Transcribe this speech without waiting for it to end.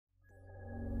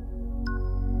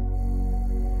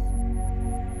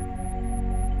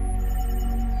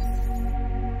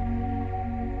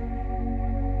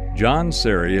Jonn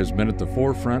Serrie has been at the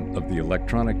forefront of the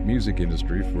electronic music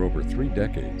industry for over 3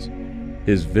 decades.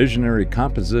 His visionary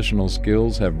compositional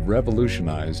skills have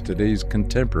revolutionized today's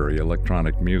contemporary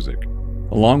electronic music.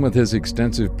 Along with his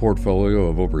extensive portfolio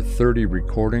of over 30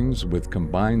 recordings with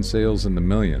combined sales in the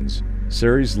millions,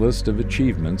 Serrie's list of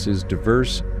achievements is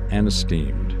diverse and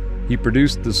esteemed. He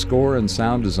produced the score and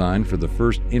sound design for the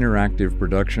first interactive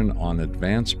production on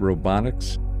advanced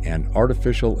robotics and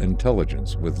artificial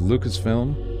intelligence with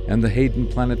Lucasfilm and the Hayden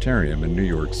Planetarium in New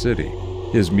York City.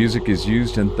 His music is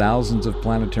used in thousands of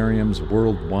planetariums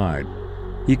worldwide.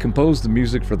 He composed the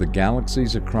music for the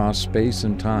galaxies across space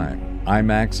and time,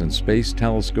 IMAX and Space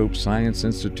Telescope Science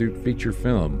Institute feature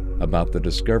film about the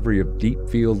discovery of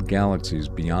deep-field galaxies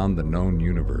beyond the known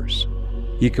universe.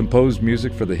 He composed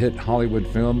music for the hit Hollywood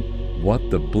film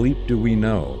What the Bleep Do We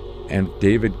Know and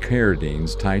David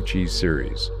Carradine's Tai Chi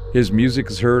series. His music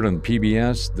is heard on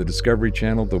PBS, the Discovery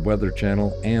Channel, the Weather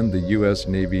Channel, and the U.S.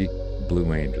 Navy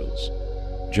Blue Angels.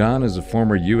 Jonn is a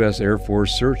former U.S. Air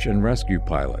Force search and rescue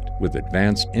pilot with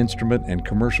advanced instrument and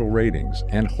commercial ratings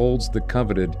and holds the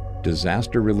coveted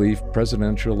Disaster Relief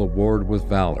Presidential Award with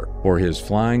Valor for his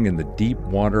flying in the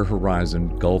Deepwater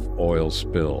Horizon Gulf oil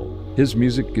spill. His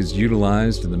music is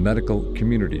utilized in the medical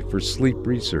community for sleep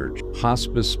research,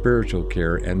 hospice spiritual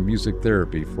care, and music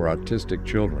therapy for autistic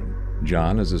children.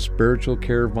 Jonn is a spiritual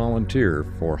care volunteer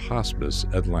for Hospice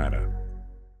Atlanta.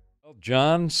 Well,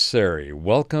 Jonn Serrie,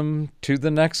 welcome to the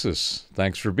Nexus.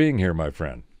 Thanks for being here, my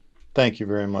friend. Thank you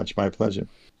very much. My pleasure.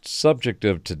 Subject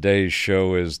of today's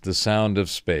show is the sound of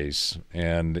space,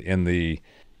 and in the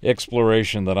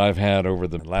exploration that I've had over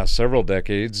the last several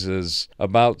decades is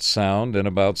about sound and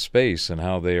about space and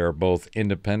how they are both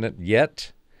independent,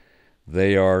 yet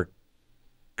they are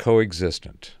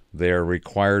coexistent. They are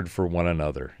required for one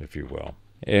another, if you will.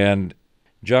 And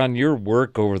Jonn, your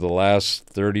work over the last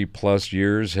 30 plus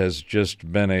years has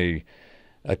just been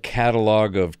a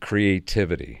catalog of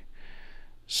creativity,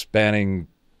 spanning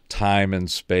time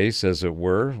and space, as it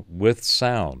were, with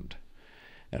sound.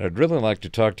 And I'd really like to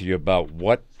talk to you about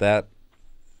what that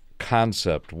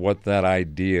concept, what that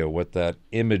idea, what that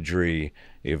imagery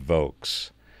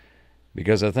evokes.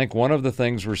 Because I think one of the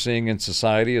things we're seeing in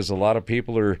society is a lot of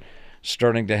people are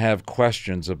starting to have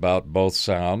questions about both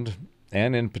sound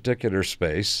and in particular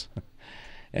space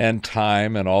and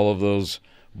time and all of those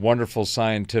wonderful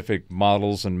scientific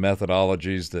models and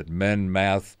methodologies that men,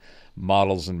 math,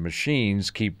 models, and machines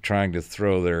keep trying to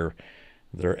throw their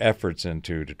efforts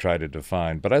into to try to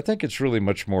define. But I think it's really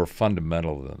much more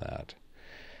fundamental than that.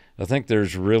 I think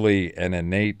there's really an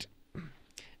innate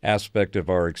aspect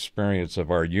of our experience, of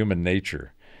our human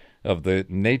nature, of the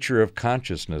nature of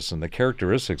consciousness and the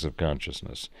characteristics of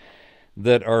consciousness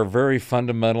that are very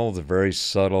fundamental, they're very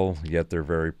subtle, yet they're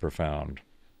very profound.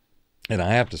 And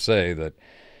I have to say that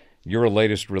your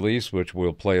latest release, which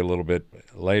we'll play a little bit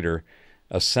later,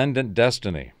 Ascendant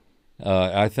Destiny,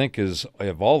 I think is,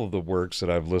 of all of the works that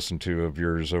I've listened to of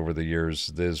yours over the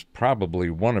years, is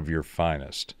probably one of your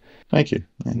finest. Thank you.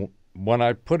 When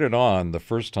I put it on the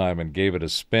first time and gave it a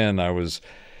spin, I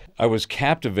was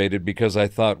captivated because I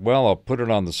thought, well, I'll put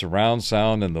it on the surround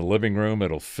sound in the living room.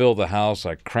 It'll fill the house.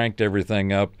 I cranked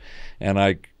everything up, and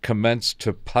I commenced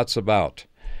to putz about.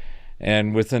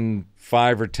 And within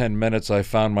 5 or 10 minutes, I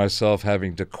found myself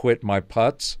having to quit my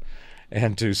putts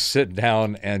and to sit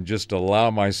down and just allow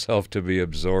myself to be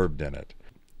absorbed in it.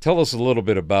 Tell us a little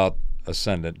bit about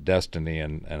Ascendant Destiny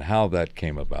and how that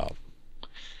came about.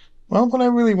 Well, what I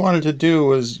really wanted to do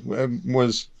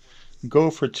was go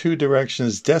for 2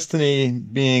 directions, destiny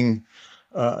being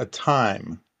a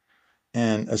time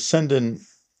and ascendant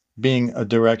being a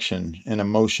direction and a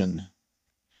motion.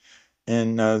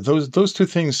 And those 2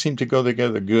 things seem to go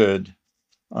together good.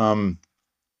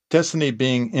 Destiny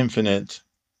being infinite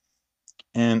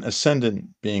and ascendant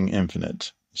being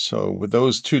infinite. So with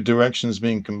those 2 directions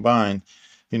being combined,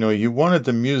 you wanted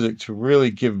the music to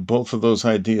really give both of those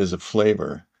ideas a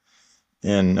flavor.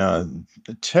 And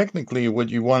technically what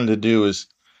you wanted to do is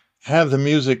have the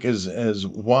music as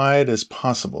wide as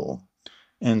possible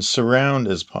and surround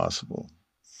as possible.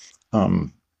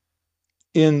 In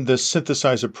the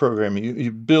synthesizer programming,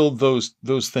 you build those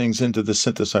things into the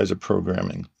synthesizer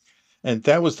programming. And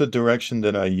that was the direction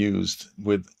that I used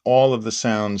with all of the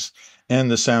sounds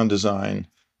and the sound design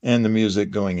and the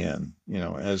music going in,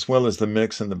 as well as the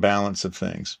mix and the balance of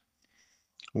things.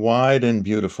 Wide and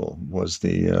beautiful was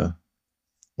the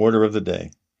order of the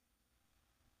day.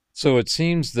 So it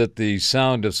seems that the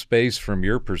sound of space, from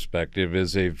your perspective,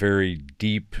 is a very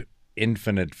deep,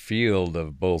 infinite field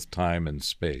of both time and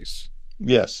space.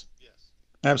 Yes,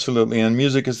 absolutely. And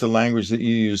music is the language that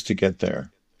you use to get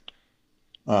there.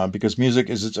 because music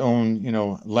is its own,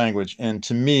 language. And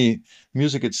to me,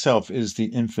 music itself is the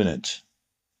infinite,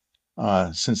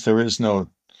 since there is no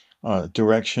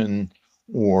direction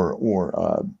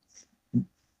or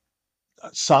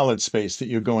solid space that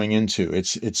you're going into.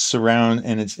 It's surround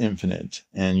and it's infinite,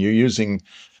 and you're using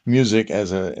music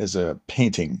as a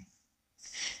painting.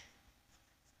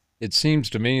 It seems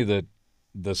to me that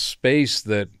the space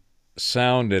that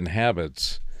sound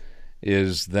inhabits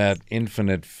is that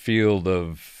infinite field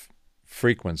of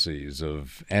frequencies,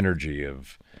 of energy,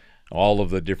 of all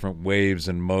of the different waves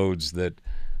and modes that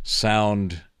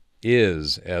sound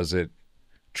is as it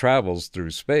travels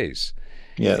through space.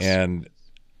 Yes. And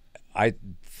I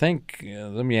think,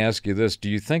 let me ask you this: do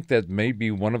you think that may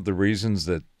be one of the reasons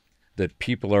that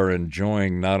people are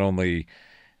enjoying not only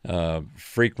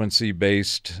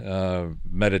frequency-based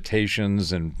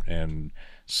meditations and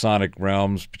sonic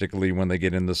realms, particularly when they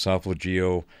get into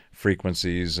solfeggio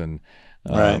frequencies and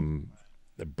Right.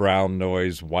 brown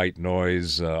noise, white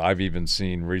noise. I've even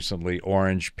seen recently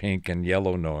orange, pink, and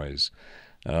yellow noise,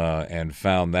 and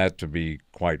found that to be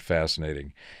quite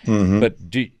fascinating. Hmm.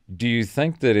 But do you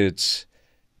think that it's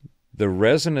the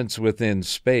resonance within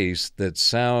space that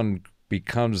sound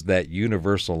becomes that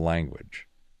universal language?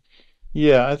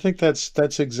 Yeah, I think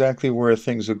that's exactly where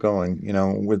things are going.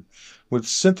 With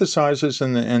synthesizers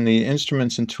and the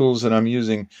instruments and tools that I'm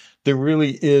using, there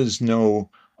really is no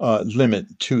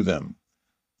limit to them.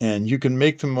 And you can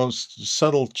make the most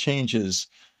subtle changes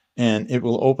and it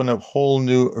will open up whole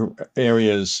new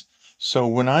areas. So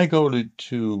when I go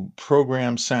to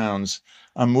program sounds,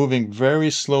 I'm moving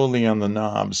very slowly on the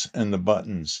knobs and the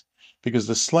buttons because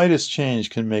the slightest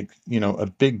change can make,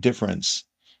 a big difference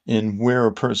in where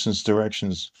a person's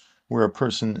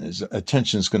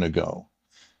attention is going to go.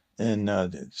 And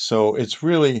so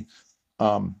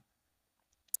um,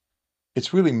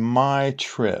 it's really my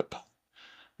trip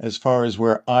as far as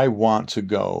where I want to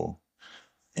go,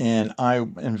 and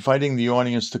I'm inviting the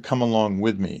audience to come along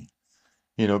with me,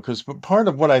 because part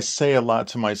of what I say a lot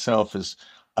to myself is,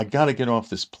 I got to get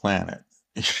off this planet,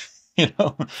 you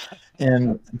know,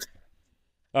 and,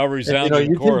 A and resounding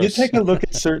you chorus. take a look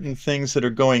at certain things that are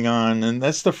going on, and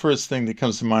that's the first thing that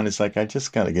comes to mind. Is like, I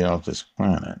just got to get off this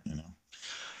planet.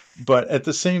 But at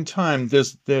the same time,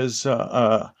 there's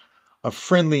a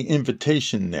friendly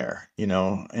invitation there,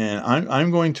 and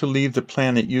I'm going to leave the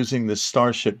planet using this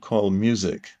starship called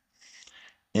music.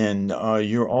 And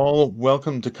you're all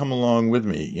welcome to come along with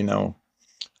me.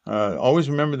 Always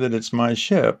remember that it's my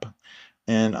ship,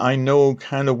 and I know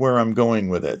kind of where I'm going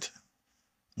with it.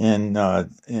 And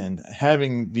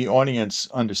having the audience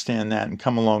understand that and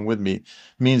come along with me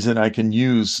means that I can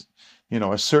use,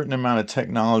 a certain amount of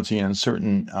technology and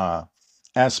certain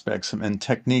aspects and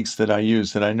techniques that I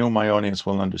use that I know my audience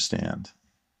will understand.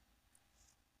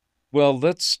 Well,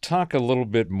 let's talk a little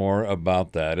bit more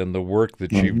about that and the work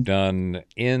that you've Mhm. done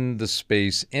in the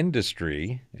space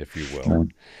industry, if you will, Right.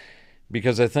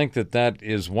 because I think that that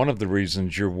is one of the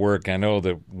reasons your work. I know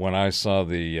that when I saw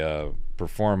the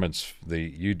performance,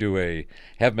 you do a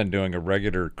have been doing a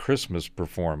regular Christmas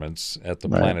performance at the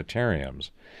Right.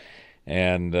 planetariums,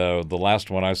 and the last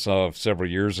one I saw several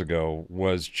years ago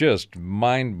was just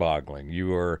mind-boggling.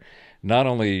 You are not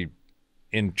only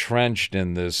entrenched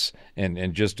in this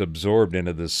and just absorbed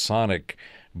into this sonic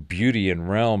beauty and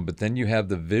realm, but then you have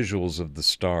the visuals of the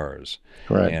stars.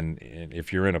 Correct. And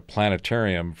if you're in a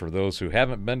planetarium, for those who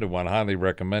haven't been to one, highly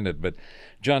recommend it. But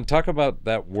Jonn, talk about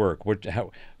that work.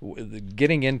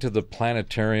 Getting into the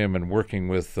planetarium and working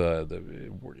with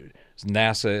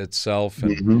NASA itself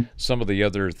and Mhm. some of the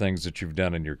other things that you've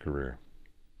done in your career.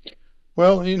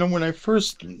 Well, when I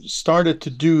first started to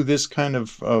do this kind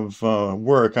of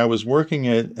work, I was working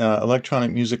at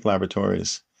Electronic Music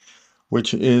Laboratories,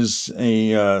 which is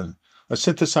a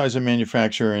synthesizer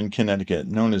manufacturer in Connecticut,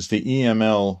 known as the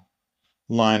EML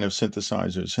line of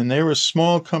synthesizers. And they were a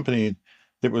small company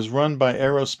that was run by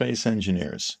aerospace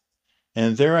engineers.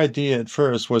 And their idea at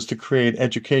first was to create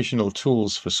educational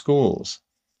tools for schools.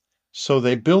 So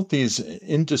they built these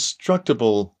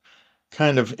indestructible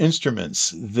kind of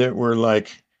instruments that were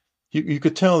like, you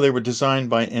could tell they were designed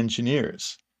by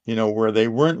engineers, where they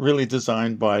weren't really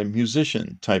designed by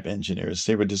musician type engineers.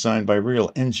 They were designed by real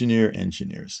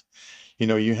engineers.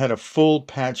 You had a full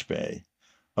patch bay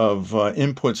of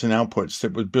inputs and outputs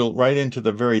that was built right into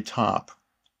the very top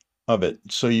of it.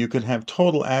 So you could have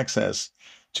total access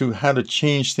to how to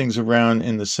change things around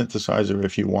in the synthesizer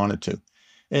if you wanted to.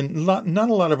 And not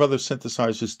a lot of other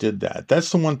synthesizers did that.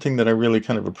 That's the one thing that I really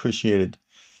kind of appreciated,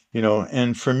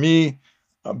 and for me,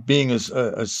 being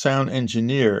a sound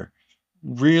engineer,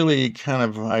 really kind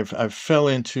of I fell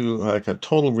into like a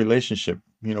total relationship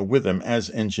with them as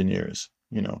engineers,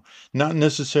 not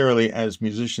necessarily as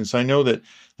musicians. I know that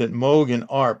Moog and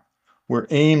ARP were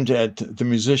aimed at the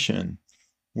musician,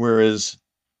 whereas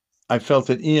I felt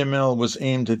that EML was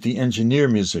aimed at the engineer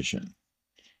musician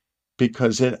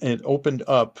because it opened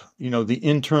up, the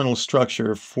internal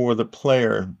structure for the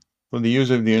player, for the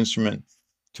user of the instrument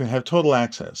to have total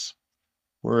access.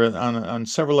 Where on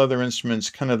several other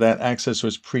instruments, kind of that access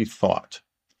was pre-thought.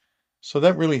 So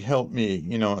that really helped me,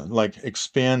 like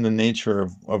expand the nature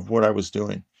of what I was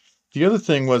doing. The other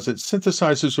thing was that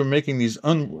synthesizers were making these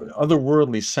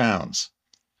otherworldly sounds.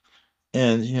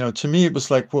 And, to me, it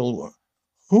was like, well,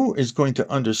 who is going to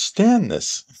understand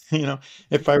this?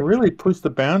 If I really push the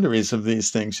boundaries of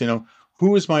these things,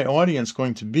 who is my audience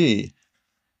going to be?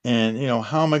 And,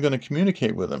 how am I going to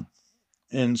communicate with them?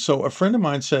 And so a friend of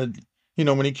mine said,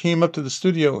 when he came up to the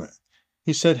studio,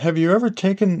 he said, "Have you ever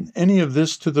taken any of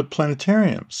this to the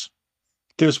planetariums?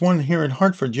 There's one here in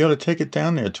Hartford. You ought to take it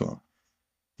down there to them."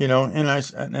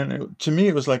 To me,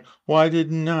 it was like, why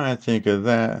didn't I think of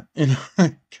that?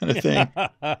 Kind of thing.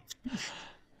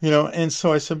 And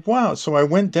so I said, wow. So I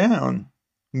went down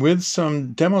with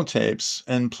some demo tapes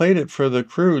and played it for the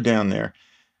crew down there.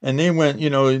 And they went,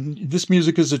 this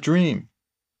music is a dream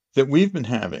that we've been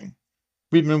having.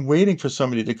 We've been waiting for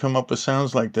somebody to come up with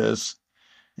sounds like this.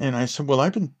 And I said, well,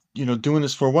 I've been, doing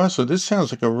this for a while. So this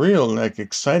sounds like a real, like,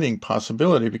 exciting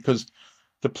possibility because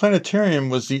the planetarium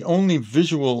was the only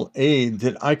visual aid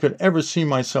that I could ever see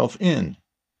myself in,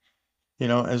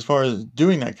 as far as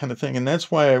doing that kind of thing. And that's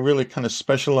why I really kind of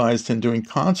specialized in doing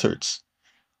concerts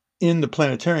in the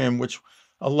planetarium, which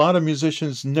a lot of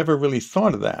musicians never really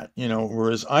thought of that,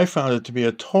 whereas I found it to be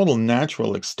a total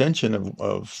natural extension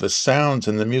of the sounds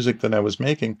and the music that I was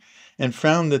making, and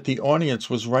found that the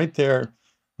audience was right there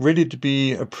ready to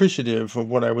be appreciative of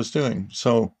what I was doing.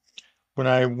 So when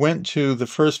I went to the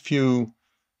first few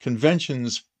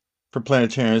conventions for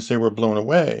planetariums, they were blown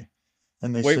away.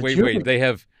 And they Wait, said, wait, "You're wait. They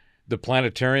have the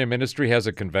planetarium industry has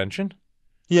a convention?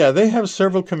 Yeah, they have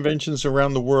several conventions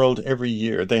around the world every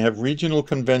year. They have regional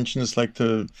conventions like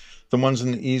the ones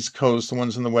in the East Coast, the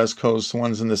ones in the West Coast, the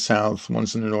ones in the South, the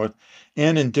ones in the North,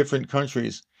 and in different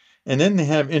countries. And then they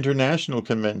have international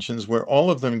conventions where all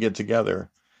of them get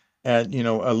together at,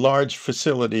 a large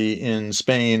facility in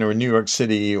Spain or New York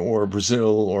City or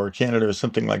Brazil or Canada or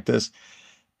something like this.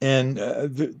 And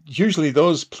usually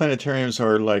those planetariums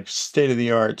are like state of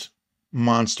the art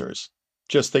monsters.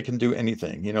 Just they can do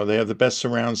anything. They have the best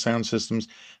surround sound systems,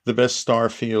 the best star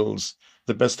fields,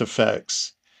 the best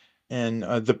effects. And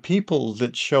the people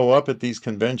that show up at these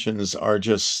conventions are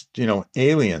just,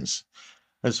 aliens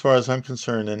as far as I'm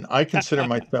concerned. And I consider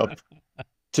myself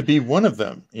to be one of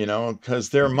them,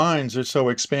 because their minds are so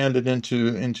expanded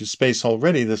into space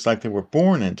already. That's like they were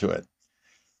born into it.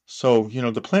 So,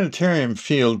 the planetarium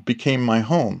field became my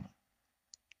home,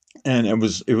 and it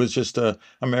was just a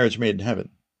marriage made in heaven.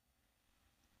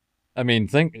 I mean,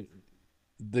 think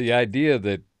the idea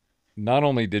that not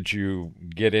only did you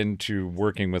get into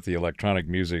working with the electronic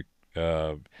music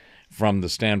uh, from the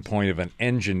standpoint of an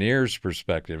engineer's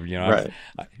perspective, Right.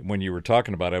 when you were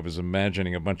talking about it, I was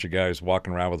imagining a bunch of guys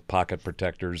walking around with pocket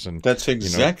protectors and, That's you know,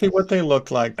 exactly what they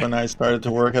looked like when I started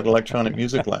to work at Electronic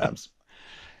Music Labs.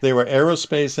 They were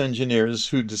aerospace engineers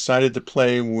who decided to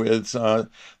play with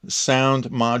sound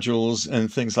modules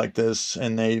and things like this,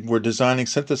 and they were designing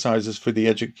synthesizers for the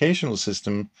educational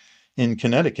system in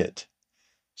Connecticut.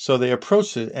 So they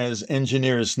approached it as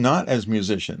engineers, not as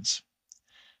musicians.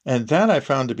 And that I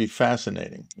found to be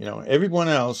fascinating. Everyone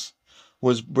else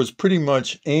was pretty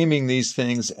much aiming these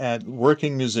things at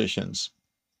working musicians,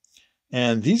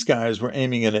 and these guys were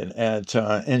aiming at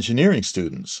engineering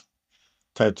students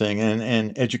type thing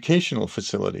and educational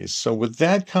facilities. So with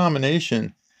that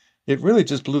combination, it really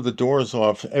just blew the doors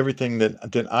off everything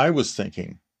that I was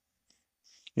thinking.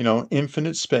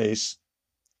 Infinite space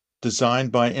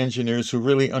designed by engineers who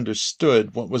really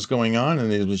understood what was going on in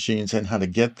these machines and how to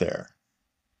get there.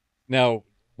 now,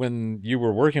 when you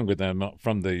were working with them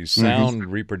from the Hmm.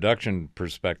 sound reproduction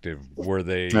perspective,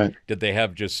 Right. did they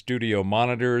have just studio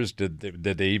monitors? Did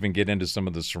they even get into some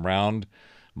of the surround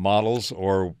models,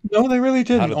 or No, they really how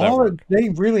didn't. did that All that work? they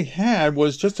really had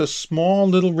was just a small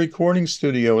little recording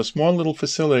studio, a small little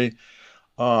facility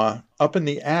up in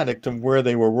the attic of where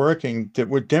they were working that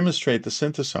would demonstrate the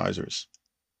synthesizers.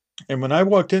 And when I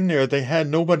walked in there, they had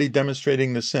nobody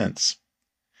demonstrating the synths.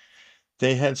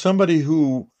 They had somebody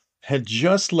who had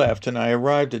just left, and I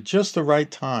arrived at just the right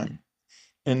time.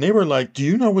 And they were like, "Do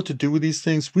you know what to do with these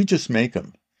things? We just make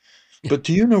them. But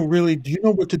do you know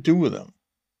what to do with them?"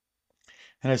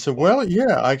 And I said, Wow. "Well,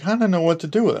 yeah, I kind of know what to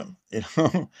do with them."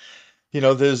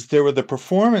 there were the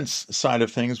performance side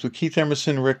of things with Keith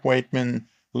Emerson, Rick Wakeman,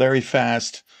 Larry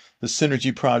Fast, the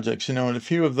Synergy projects, and a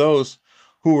few of those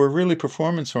who were really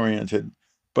performance oriented.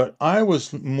 But I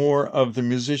was more of the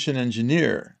musician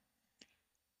engineer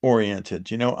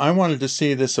oriented. I wanted to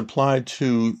see this applied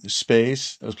to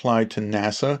space, applied to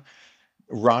NASA,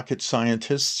 rocket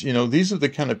scientists. These are the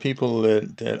kind of people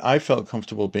that I felt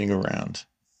comfortable being around.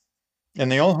 And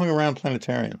they all hung around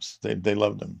planetariums. They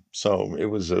loved them. So it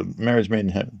was a marriage made in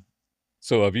heaven.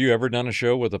 So have you ever done a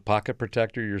show with a pocket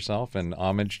protector yourself in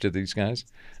homage to these guys?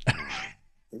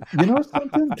 You know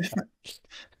something?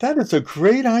 That is a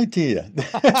great idea.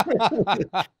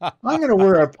 I'm going to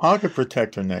wear a pocket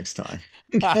protector next time.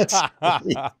 That's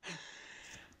great.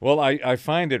 Well, I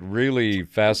find it really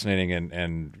fascinating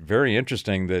and very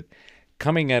interesting that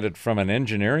coming at it from an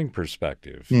engineering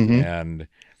perspective, and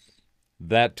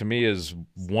that to me is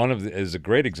is a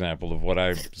great example of what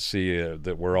I see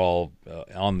that we're all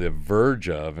on the verge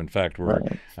of. In fact,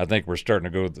 I think we're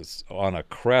starting to go on a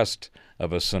crest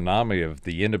of a tsunami of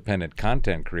the independent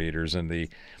content creators and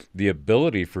the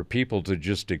ability for people to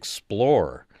just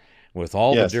explore with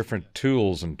all the different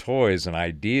tools and toys and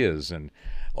ideas and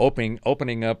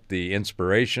opening up the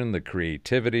inspiration, the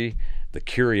creativity, the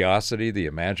curiosity, the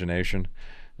imagination.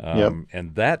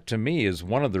 And that, to me, is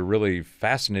one of the really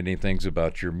fascinating things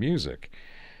about your music.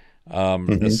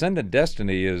 Ascendant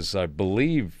Destiny is, I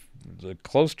believe,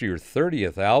 close to your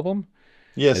 30th album.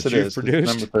 Yes, it is.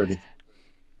 Produced. Number 30.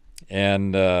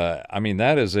 And, I mean,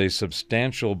 that is a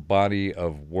substantial body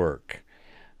of work.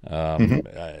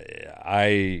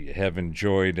 I have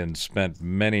enjoyed and spent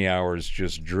many hours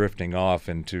just drifting off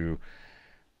into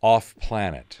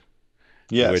off-planet,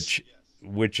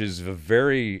 which is a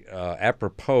very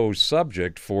apropos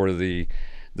subject for the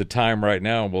time right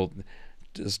now. We'll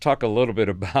just talk a little bit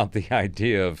about the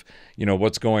idea of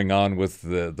what's going on with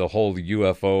the whole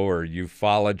UFO or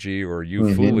ufology or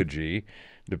ufology,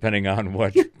 depending on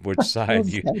which side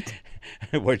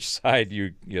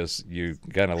you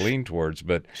kind of lean towards.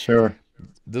 But sure,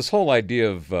 this whole idea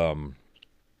of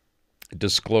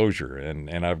disclosure,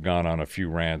 and I've gone on a few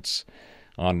rants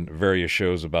on various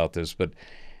shows about this, but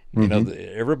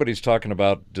everybody's talking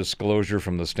about disclosure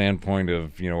from the standpoint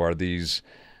of, are these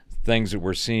things that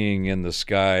we're seeing in the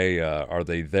sky, are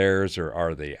they theirs or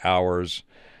are they ours?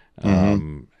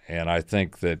 And I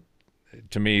think that,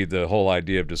 to me, the whole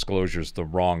idea of disclosure is the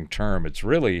wrong term. It's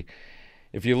really,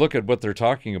 if you look at what they're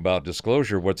talking about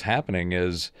disclosure, what's happening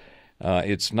is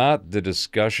it's not the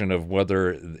discussion of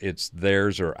whether it's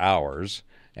theirs or ours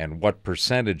and what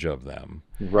percentage of them.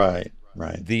 Right.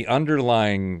 The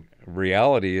underlying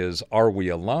reality is, are we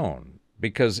alone?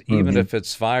 Because even if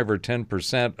it's 5 or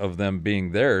 10% of them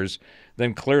being theirs,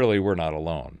 then clearly we're not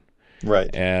alone.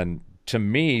 Right. And to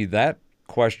me, that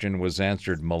question was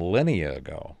answered millennia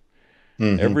ago.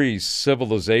 Every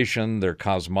civilization, their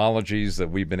cosmologies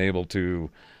that we've been able to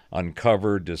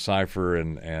uncover, decipher,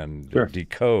 and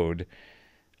decode,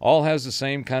 all has the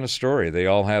same kind of story. They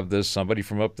all have this: somebody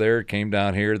from up there came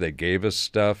down here, they gave us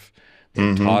stuff,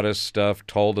 they taught us stuff,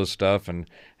 told us stuff, and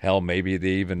hell, maybe they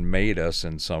even made us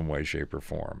in some way, shape, or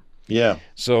form. Yeah.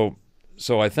 So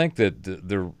I think that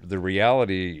the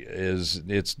reality is,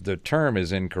 the term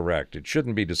is incorrect. It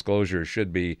shouldn't be disclosure. It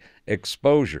should be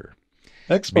exposure.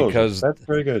 Because that's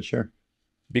very good. Sure.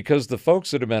 Because the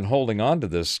folks that have been holding on to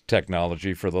this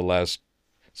technology for the last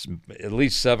at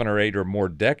least 7 or 8 or more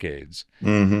decades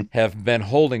have been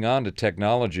holding on to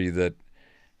technology that,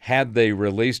 had they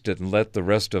released it and let the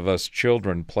rest of us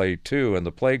children play too in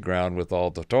the playground with all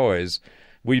the toys,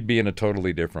 we'd be in a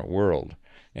totally different world.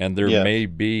 And there may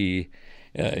be,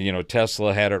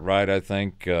 Tesla had it right, I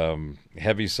think,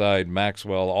 Heaviside,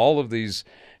 Maxwell, all of these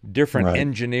different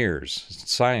engineers,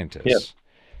 scientists.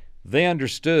 They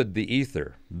understood the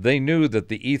ether. They knew that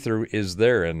the ether is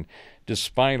there, and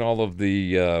despite all of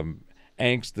the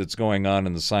angst that's going on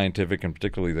in the scientific and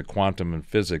particularly the quantum and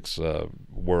physics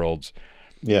worlds,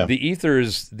 the ether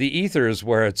is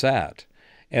where it's at,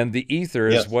 and the ether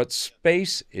is what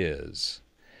space is.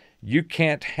 You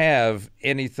can't have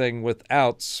anything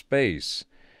without space.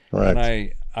 Right.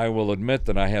 And I will admit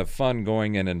that I have fun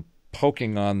going in and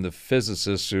poking on the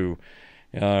physicists who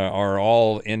are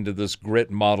all into this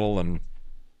grit model, and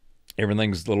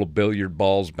everything's little billiard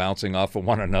balls bouncing off of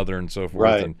one another and so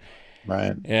forth.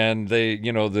 Right. And they,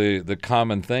 the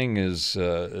common thing is,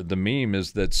 the meme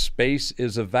is that space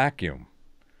is a vacuum,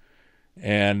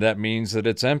 and that means that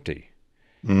it's empty.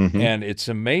 And it's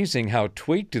amazing how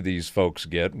tweaked these folks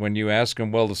get when you ask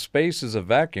them, well, the space is a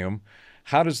vacuum,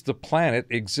 how does the planet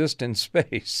exist in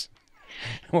space?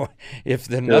 If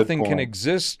then nothing can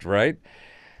exist, right?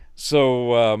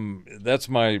 So that's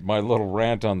my little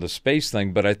rant on the space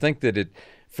thing. But I think that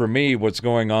for me, what's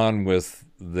going on with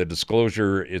the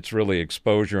disclosure, it's really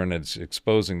exposure, and it's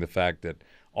exposing the fact that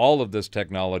all of this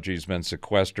technology has been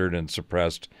sequestered and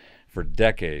suppressed for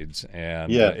decades,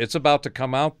 and Yeah. it's about to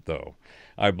come out. Though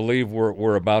I believe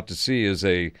we're about to see is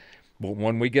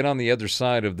when we get on the other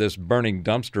side of this burning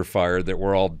dumpster fire that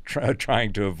we're all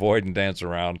trying to avoid and dance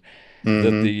around, that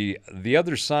Mm-hmm. the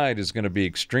other side is going to be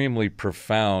extremely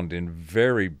profound in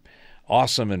very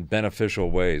awesome and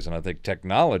beneficial ways. And I think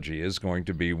technology is going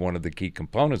to be one of the key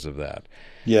components of that.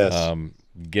 Yes. Um,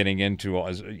 Getting into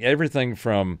everything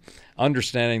from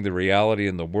understanding the reality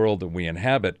in the world that we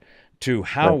inhabit to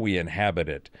how Right. we inhabit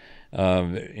it.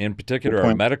 In Good particular, our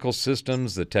point. medical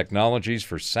systems, the technologies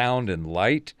for sound and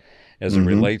light as it Mm-hmm.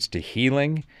 relates to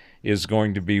healing is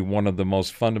going to be one of the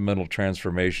most fundamental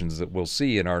transformations that we'll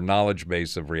see in our knowledge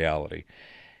base of reality.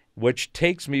 Which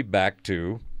takes me back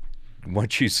to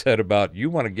what you said about you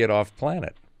want to get off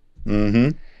planet.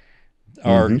 Mm-hmm.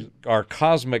 Our Mm-hmm. our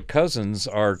cosmic cousins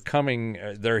are coming,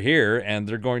 they're here, and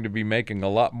they're going to be making a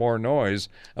lot more noise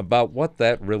about what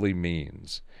that really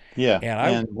means. Yeah.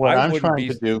 And And what I I'm wouldn't trying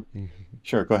be to do,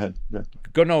 sure, go ahead. Yeah.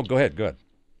 go no go ahead, go ahead.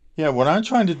 Yeah, what I'm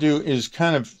trying to do is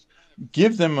kind of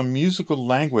give them a musical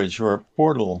language or a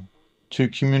portal to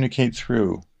communicate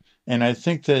through. And I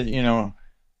think that,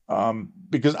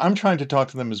 because I'm trying to talk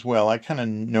to them as well, I kind of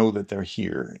know that they're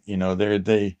here.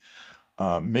 They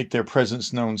make their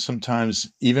presence known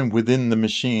sometimes even within the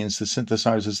machines, the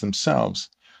synthesizers themselves,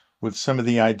 with some of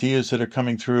the ideas that are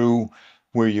coming through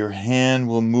where your hand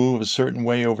will move a certain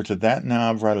way over to that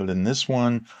knob rather than this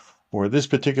one, or this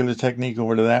particular technique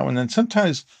over to that one. And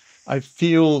sometimes I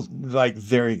feel like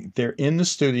they're in the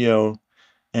studio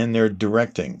and they're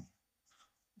directing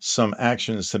some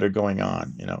actions that are going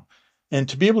on. And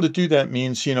to be able to do that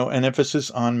means, an emphasis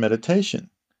on meditation,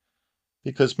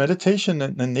 because meditation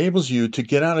enables you to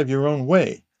get out of your own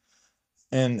way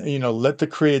and let the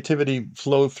creativity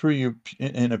flow through you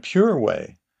in a pure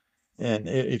way. And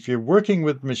if you're working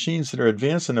with machines that are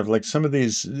advanced enough, like some of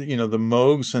these, the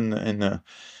Moogs and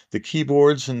the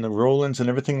keyboards and the Rolands and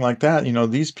everything like that,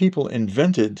 these people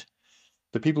invented,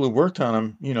 the people who worked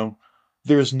on them,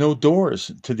 there's no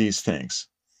doors to these things.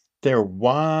 They're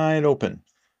wide open.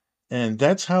 And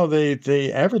that's how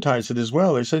they advertise it as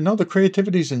well. They say, no, the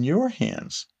creativity's in your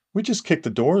hands. We just kick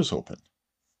the doors open.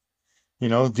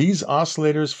 These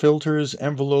oscillators, filters,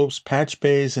 envelopes, patch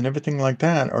bays, and everything like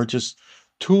that are just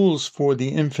tools for the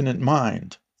infinite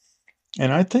mind.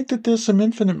 And I think that there's some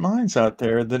infinite minds out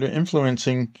there that are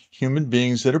influencing human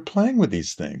beings that are playing with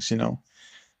these things.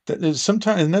 That is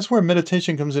sometimes, and that's where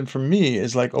meditation comes in for me,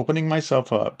 is like opening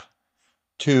myself up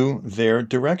to their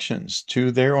directions,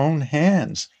 to their own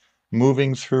hands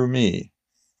moving through me,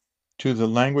 to the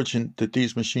language that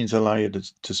these machines allow you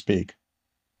to speak.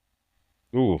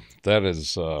 Ooh,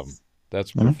 that's You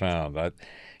know? profound.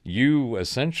 You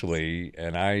essentially,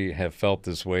 and I have felt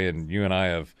this way, and you and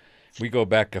I we go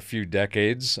back a few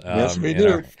decades Yes, we in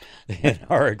our do. in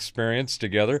our experience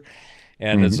together,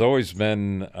 and it's Hmm. always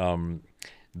been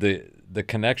the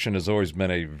connection has always been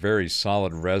a very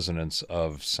solid resonance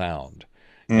of sound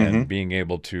and Hmm. being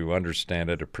able to understand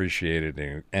it, appreciate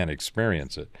it, and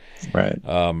experience it. Right.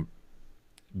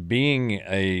 Being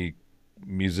a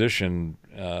musician,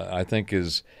 I think,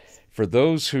 is for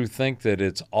those who think that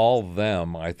it's all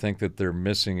them, I think that they're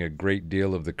missing a great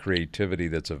deal of the creativity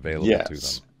that's available to them.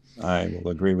 Yes, I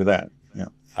will agree with that. Yeah.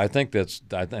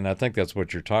 And I think that's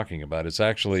what you're talking about. It's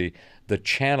actually the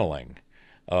channeling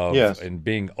of Yes. and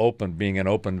being open, being an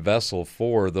open vessel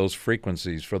for those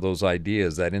frequencies, for those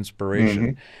ideas, that inspiration,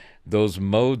 Hmm. those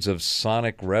modes of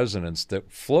sonic resonance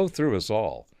that flow through us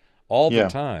all the Yeah.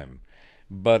 time.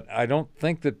 But I don't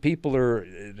think that people are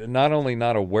not only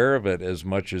not aware of it as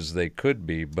much as they could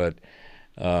be, but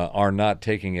are not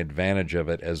taking advantage of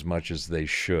it as much as they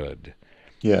should.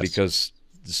 Yes. Because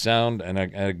the sound, and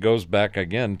it goes back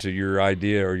again to your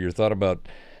idea or your thought about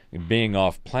being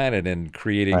off planet and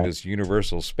creating Right. this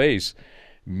universal space.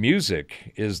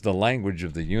 Music is the language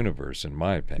of the universe, in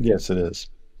my opinion. Yes, it is.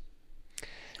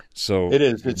 So, It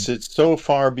is. It's so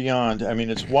far beyond. I mean,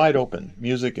 it's wide open.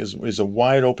 Music is a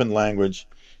wide open language.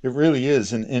 It really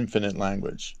is an infinite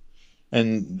language.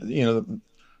 And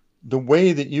the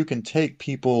way that you can take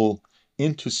people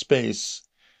into space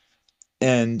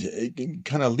and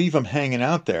kind of leave them hanging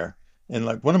out there. And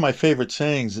like one of my favorite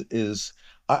sayings is,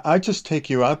 I just take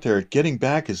you out there. Getting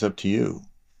back is up to you.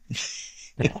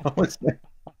 You know, it's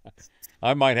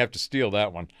I might have to steal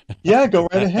that one. Yeah, go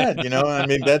right ahead. I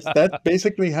mean, that's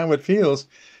basically how it feels.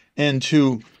 And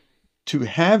to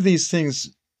have these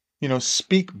things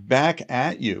speak back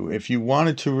at you. If you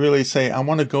wanted to really say, I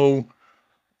want to go,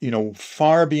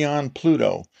 far beyond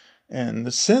Pluto, and the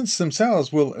synths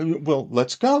themselves will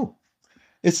let's go.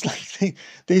 It's like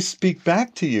they speak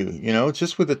back to you,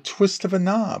 just with a twist of a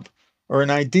knob or an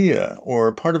idea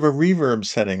or part of a reverb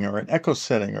setting or an echo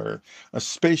setting or a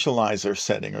spatializer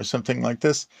setting or something like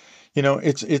this.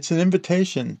 It's an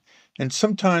invitation. And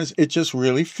sometimes it just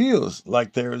really feels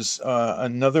like there's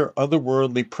another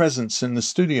otherworldly presence in the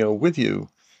studio with you,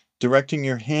 directing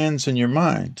your hands and your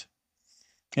mind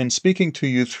and speaking to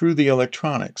you through the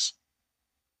electronics.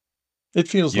 It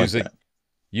feels like Using that.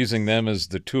 using them as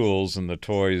the tools and the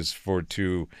toys for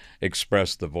to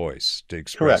express the voice, to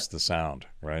express Correct. the sound,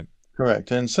 right?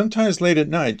 Correct. And sometimes late at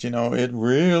night, it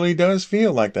really does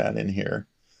feel like that in here.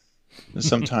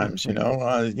 Sometimes, yeah,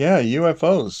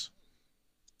 UFOs.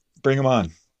 Bring them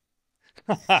on.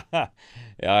 Yeah,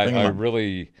 Bring I them on.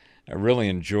 really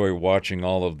enjoy watching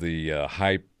all of the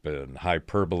hype and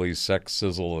hyperbole, sex,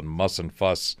 sizzle, and muss and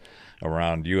fuss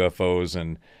around UFOs,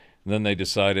 and then they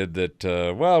decided that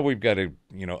well, we've got to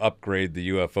upgrade the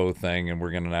UFO thing, and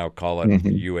we're going to now call it Hmm.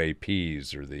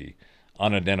 UAPs, or the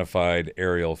unidentified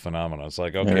aerial phenomena. It's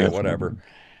like, okay, Area whatever.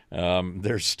 phenomenon.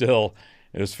 There's still,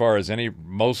 as far as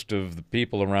most of the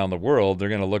people around the world, they're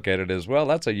going to look at it as, well,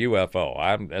 that's a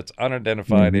UFO. It's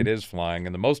unidentified. Hmm. It is flying,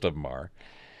 and the most of them are.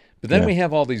 But then Yeah. we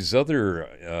have all these other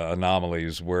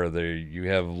anomalies where you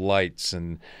have lights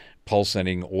and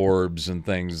pulsating orbs and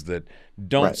things that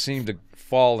don't Right. seem to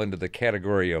fall into the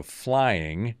category of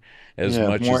flying as Yeah.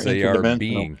 much More as they are interdimensional.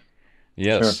 being. Sure.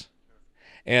 Yes.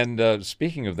 And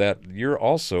speaking of that, you're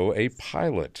also a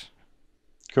pilot.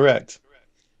 Correct.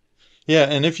 Yeah.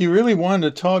 And if you really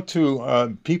wanted to talk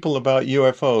to people about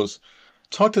UFOs,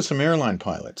 talk to some airline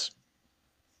pilots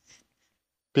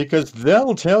because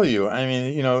they'll tell you. I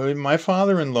mean, my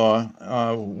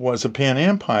father-in-law was a Pan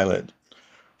Am pilot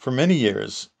for many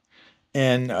years,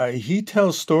 and he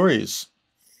tells stories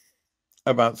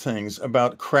about things,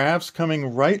 about crafts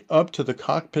coming right up to the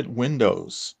cockpit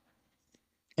windows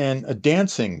and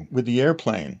dancing with the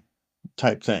airplane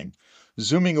type thing,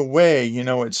 zooming away,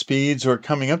 at speeds or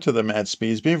coming up to them at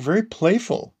speeds, being very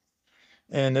playful.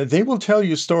 And they will tell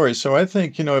you stories. So I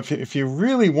think, if you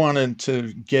really wanted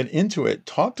to get into it,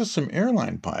 talk to some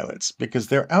airline pilots because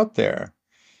they're out there.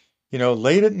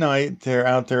 Late at night, they're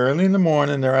out there early in the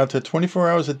morning, they're out there 24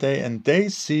 hours a day, and they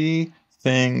see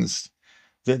things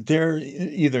that they're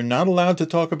either not allowed to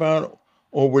talk about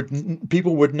or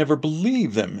people would never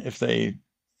believe them if they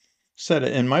said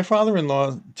it. And my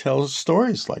father-in-law tells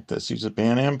stories like this. He's a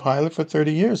Pan Am pilot for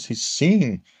 30 years. He's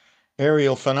seen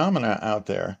aerial phenomena out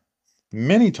there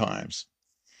many times.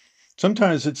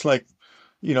 Sometimes it's like,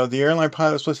 the airline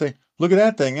pilots will say, look at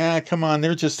that thing. Come on.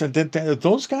 They're just,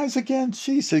 those guys again.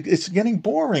 Jeez, it's getting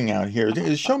boring out here.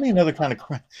 Show me another kind of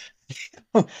crap.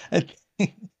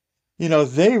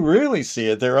 They really see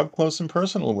it. They're up close and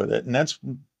personal with it. And that's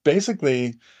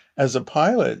basically, as a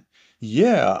pilot,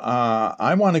 yeah,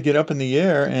 I want to get up in the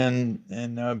air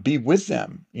and be with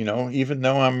them, even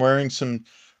though I'm wearing some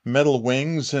metal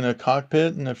wings and a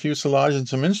cockpit and a fuselage and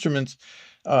some instruments,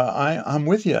 I'm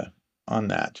with you on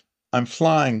that. I'm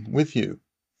flying with you.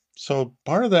 So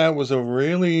part of that was a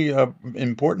really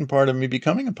important part of me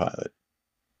becoming a pilot.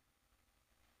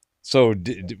 So,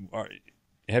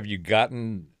 have you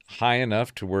gotten high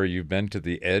enough to where you've been to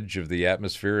the edge of the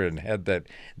atmosphere and had that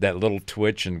little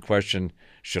twitch and question,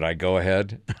 should I go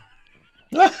ahead?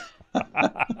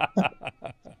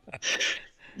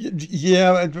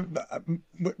 Yeah,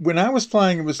 when I was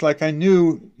flying, it was like I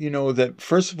knew, that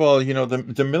first of all,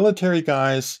 the military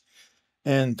guys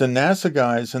and the NASA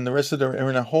guys and the rest of them are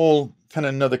in a whole kind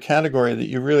of another category that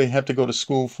you really have to go to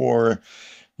school for,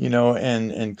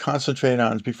 and concentrate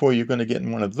on before you're going to get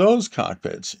in one of those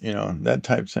cockpits, that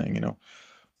type thing,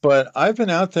 But I've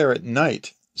been out there at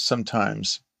night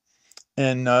sometimes,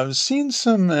 and I've seen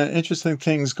some interesting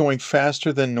things going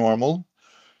faster than normal,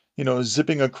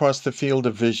 zipping across the field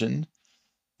of vision,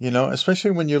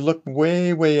 especially when you look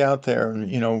way, way out there,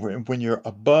 when you're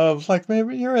above, like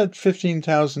maybe you're at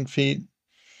 15,000 feet,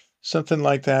 something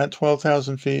like that,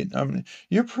 12,000 feet.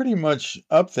 You're pretty much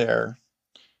up there,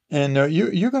 and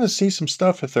you're going to see some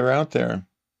stuff if they're out there,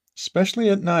 especially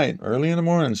at night, early in the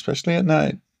morning, especially at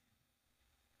night.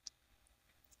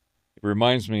 It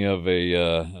reminds me of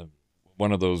a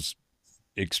one of those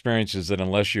experiences that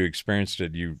unless you experienced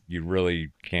it, you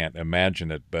really can't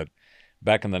imagine it. But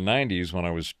back in the '90s, when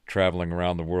I was traveling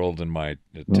around the world in my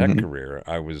tech Hmm. career,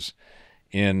 I was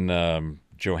in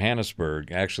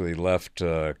Johannesburg. Actually, left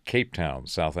Cape Town,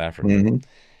 South Africa, Hmm.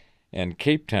 And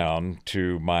Cape Town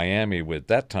to Miami at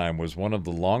that time was one of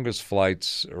the longest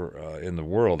flights in the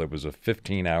world. It was a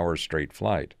 15-hour straight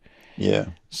flight. Yeah.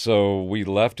 So we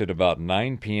left at about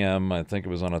 9 p.m. I think it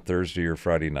was on a Thursday or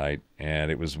Friday night, and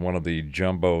it was one of the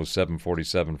jumbo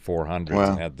 747-400s and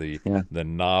Wow. had Yeah. the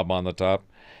knob on the top.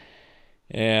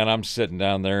 And I'm sitting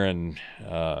down there, and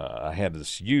I had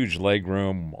this huge leg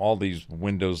room, all these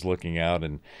windows looking out,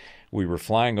 and we were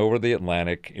flying over the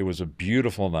Atlantic. It was a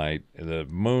beautiful night. The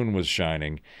moon was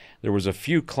shining. There was a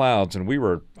few clouds, and we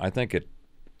were, I think, at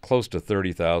close to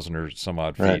 30,000 or some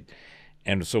odd Right. feet.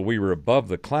 And so we were above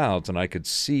the clouds, and I could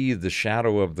see the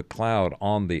shadow of the cloud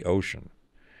on the ocean,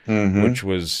 Mm-hmm. which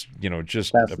was,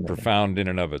 just Fascinating. profound in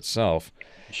and of itself.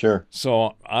 Sure.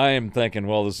 So I'm thinking,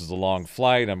 well, this is a long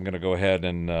flight. I'm going to go ahead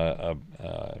and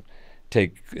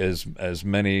take as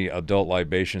many adult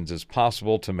libations as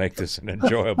possible to make this an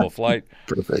enjoyable flight.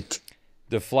 Perfect.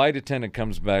 The flight attendant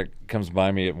comes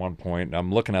by me at one point, and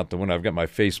I'm looking out the window. I've got my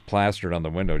face plastered on the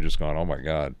window, just going, "Oh my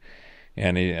God!"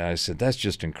 And I said, "That's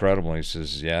just incredible." And he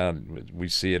says, "Yeah, we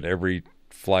see it every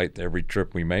flight, every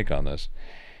trip we make on this."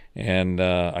 And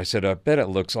I said, "I bet it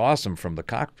looks awesome from the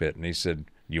cockpit." And he said,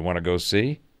 "You want to go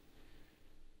see?"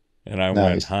 And I went,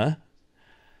 Nice. "Huh?"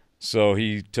 So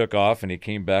he took off, and he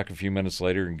came back a few minutes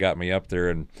later and got me up there.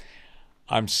 And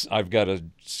I've got a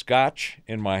scotch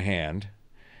in my hand.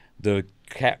 The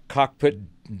cockpit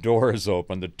door is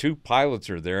open. The two pilots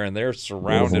are there, and they're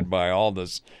surrounded Beautiful. by all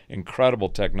this incredible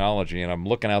technology. And I'm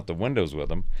looking out the windows with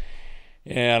them.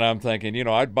 And I'm thinking,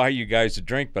 I'd buy you guys a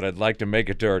drink, but I'd like to make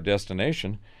it to our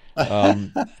destination.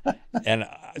 Um, and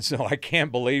so I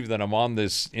can't believe that I'm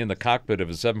in the cockpit of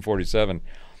a 747.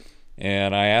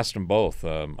 And I asked them both.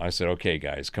 I said, "Okay,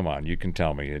 guys, come on. You can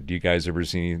tell me. Do you guys ever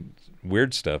see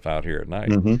weird stuff out here at night?"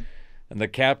 Mm-hmm. And the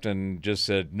captain just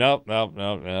said, "Nope, nope,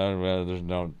 nope.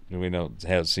 We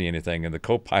don't see anything." And the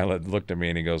co-pilot looked at me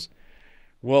and he goes,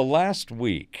 "Well, last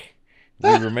week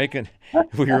we were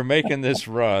making this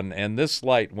run, and this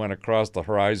light went across the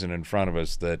horizon in front of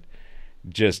us that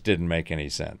just didn't make any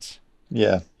sense."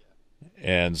 Yeah.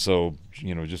 And so,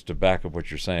 just to back up what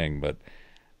you're saying, but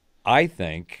I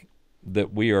think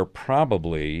that we are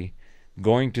probably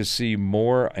going to see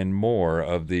more and more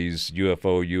of these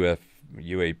UFO,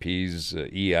 UAPs,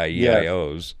 Yeah.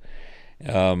 EIEIOs,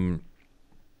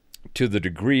 to the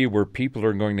degree where people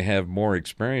are going to have more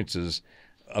experiences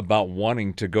about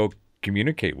wanting to go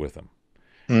communicate with them,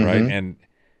 right? Mm-hmm. And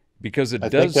because it I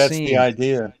think does that's the seem,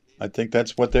 idea. I think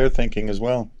that's what they're thinking as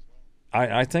well.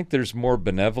 I think there's more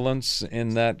benevolence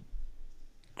in that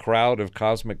crowd of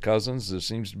cosmic cousins. There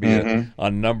seems to be Mm-hmm. a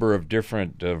number of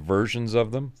different versions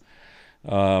of them.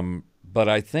 But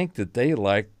I think that they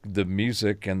like the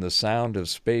music and the sound of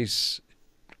space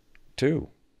too.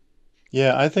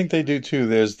 Yeah, I think they do too.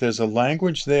 There's a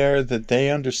language there that they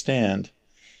understand,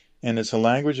 and it's a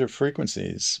language of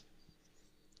frequencies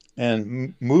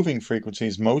and moving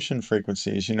frequencies, motion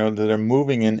frequencies, that are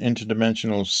moving in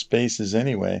interdimensional spaces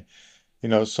anyway.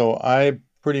 So I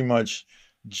pretty much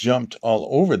jumped all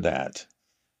over that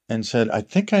and said, I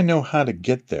think I know how to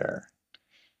get there.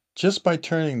 Just by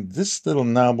turning this little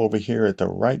knob over here at the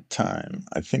right time,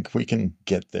 I think we can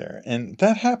get there. And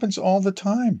that happens all the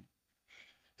time.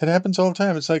 It happens all the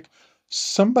time. It's like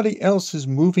somebody else is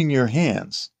moving your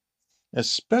hands,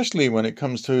 especially when it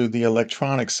comes to the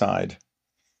electronic side.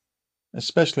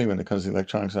 Especially when it comes to the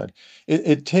electronic side.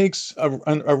 It takes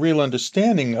a real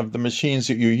understanding of the machines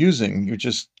that you're using. You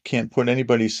just can't put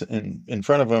anybody in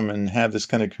front of them and have this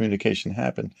kind of communication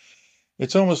happen.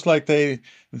 It's almost like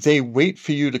they wait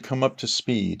for you to come up to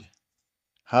speed.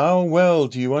 How well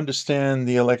do you understand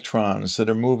the electrons that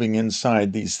are moving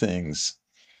inside these things?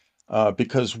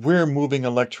 Because we're moving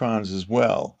electrons as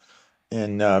well.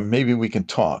 And maybe we can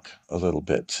talk a little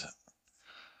bit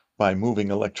by moving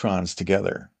electrons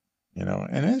together,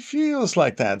 and it feels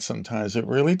like that sometimes. It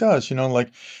really does,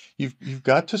 like you've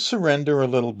got to surrender a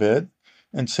little bit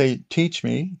and say, teach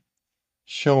me,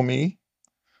 show me,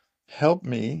 help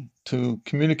me to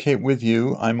communicate with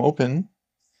you. I'm open,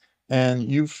 and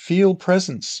you feel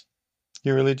presence.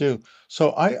 You really do.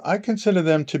 So I consider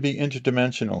them to be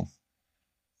interdimensional.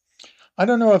 I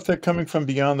don't know if they're coming from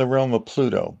beyond the realm of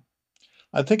Pluto.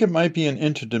 I think it might be an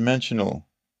interdimensional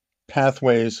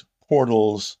pathways,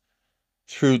 portals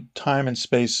through time and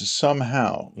space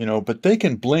somehow, but they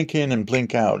can blink in and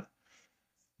blink out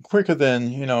quicker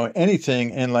than,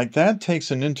 anything. And like that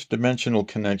takes an interdimensional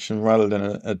connection rather than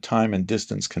a time and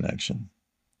distance connection.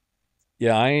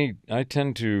 Yeah, I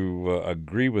tend to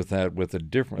agree with that with a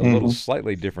little Hmm.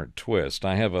 slightly different twist.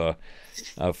 I have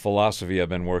a philosophy I've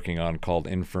been working on called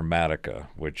informatica,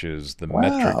 which is the Wow.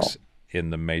 metrics in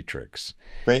the matrix.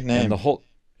 Great And the name. whole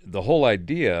the whole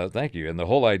idea, thank you, and the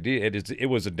whole idea, it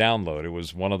was a download. It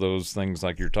was one of those things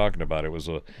like you're talking about. It was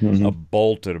a Hmm.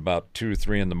 bolt at about 2 or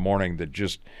 3 in the morning that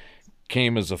just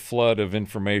came as a flood of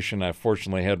information. I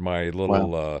fortunately had my Wow.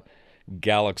 little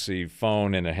Galaxy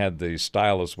phone and it had the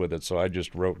stylus with it, so I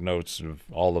just wrote notes of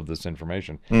all of this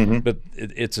information. Hmm. But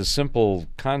it's a simple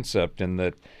concept in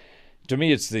that, to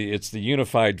me, it's the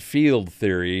unified field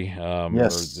theory, or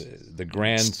Yes. the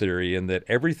grand theory, in that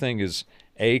everything is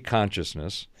a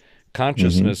consciousness. Hmm.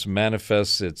 Consciousness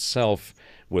manifests itself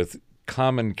with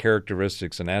common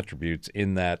characteristics and attributes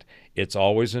in that it's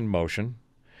always in motion.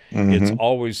 It's Hmm.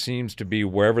 always seems to be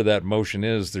wherever that motion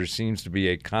is, there seems to be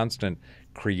a constant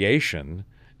creation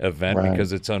event Right.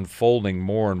 because it's unfolding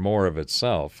more and more of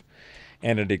itself.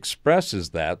 And it expresses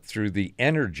that through the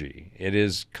energy. It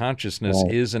is consciousness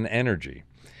Right. is an energy.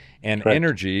 And Correct.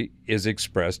 energy is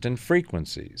expressed in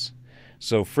frequencies.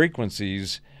 So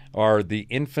frequencies are the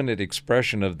infinite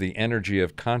expression of the energy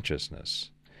of consciousness.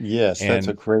 Yes, that's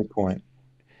a And great point.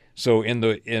 so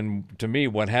in to me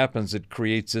what happens, it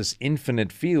creates this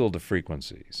infinite field of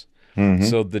frequencies. Hmm.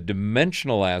 So the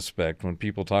dimensional aspect, when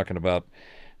people talking about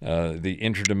the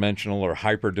interdimensional or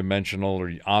hyperdimensional or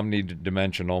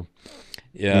omnidimensional,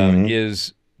 Hmm.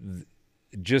 is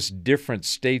just different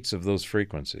states of those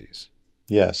frequencies.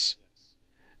 Yes.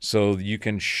 So you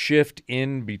can shift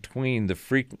in between the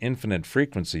infinite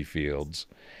frequency fields,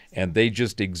 and they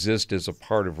just exist as a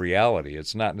part of reality.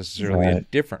 It's not necessarily a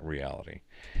Right. different reality.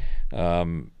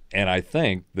 And I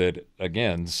think that,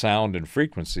 again, sound and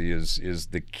frequency is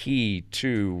the key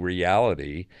to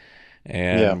reality,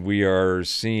 Yeah. and we are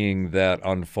seeing that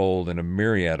unfold in a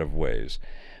myriad of ways.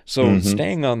 So, Hmm.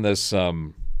 staying on this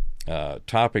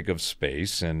topic of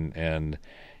space, and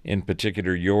in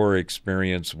particular your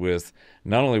experience with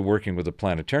not only working with the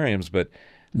planetariums, but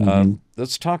Hmm.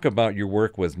 let's talk about your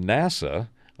work with NASA,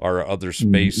 or other Hmm.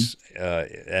 space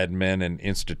admin and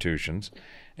institutions,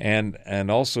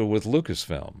 and also with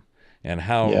Lucasfilm, and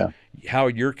how Yeah.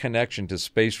 your connection to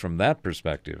space from that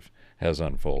perspective has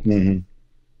unfolded. Hmm.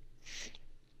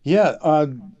 Yeah.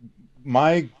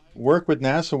 My work with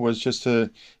NASA was just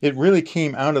it really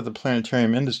came out of the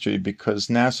planetarium industry because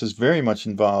NASA is very much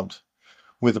involved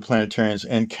with the planetariums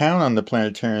and count on the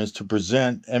planetariums to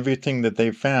present everything that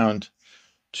they found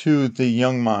to the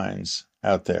young minds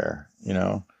out there, you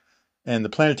know. And the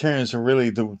planetariums are really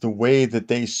the way that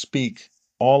they speak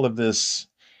all of this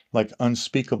like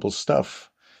unspeakable stuff,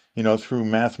 you know, through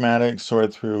mathematics or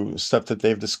through stuff that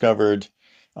they've discovered,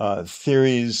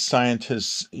 theories,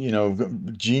 scientists, you know,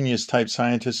 genius type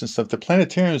scientists and stuff. The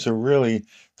planetariums are really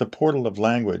the portal of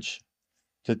language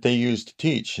that they use to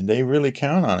teach, and they really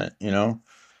count on it, you know,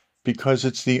 because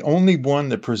it's the only one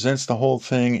that presents the whole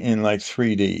thing in like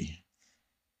 3D.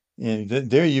 And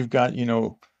there you've got, you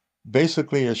know,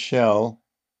 basically a shell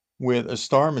with a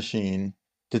star machine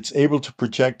that's able to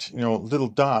project, you know, little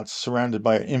dots surrounded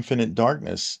by infinite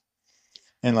darkness.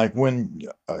 And like when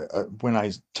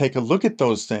I take a look at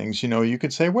those things, you know, you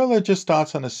could say, well, they're just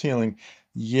dots on the ceiling.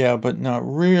 Yeah, but not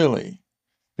really,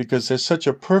 because there's such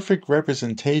a perfect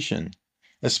representation,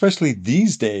 especially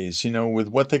these days, you know, with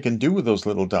what they can do with those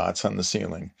little dots on the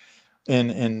ceiling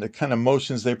and the kind of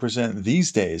motions they present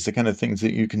these days, the kind of things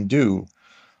that you can do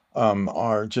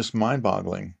are just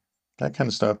mind-boggling, that kind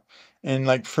of stuff. And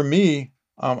like for me,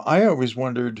 I always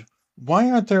wondered, why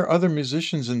aren't there other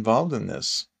musicians involved in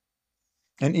this?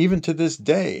 And even to this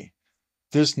day,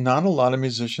 there's not a lot of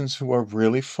musicians who are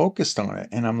really focused on it.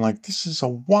 And I'm like, this is a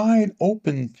wide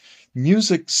open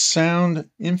music, sound,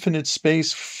 infinite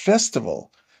space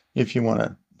festival, if you want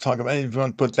to talk about it, if you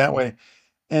want to put it that way.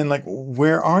 And like,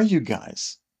 where are you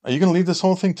guys? Are you going to leave this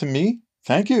whole thing to me?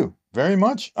 Thank you very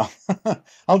much.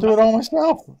 I'll do it all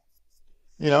myself.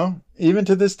 You know, even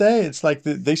to this day, it's like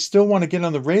they still want to get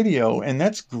on the radio, and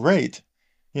that's great,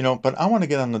 you know, but I want to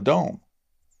get on the dome.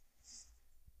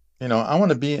 You know, I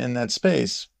want to be in that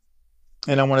space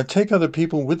and I want to take other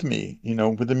people with me, you know,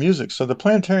 with the music. So the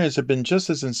planetarians have been just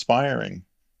as inspiring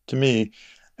to me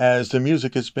as the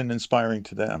music has been inspiring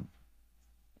to them.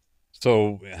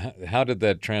 So, how did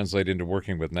that translate into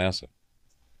working with NASA?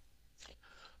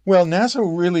 Well, NASA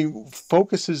really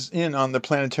focuses in on the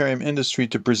planetarium industry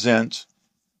to present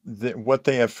what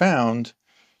they have found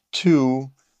to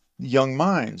young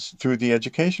minds through the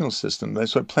educational system.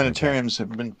 That's what Okay. planetariums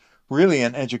have been, really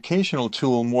an educational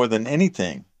tool more than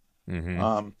anything. Mm-hmm.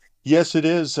 Um, yes, it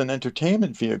is an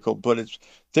entertainment vehicle, but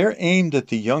they're aimed at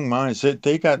the young minds.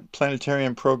 They got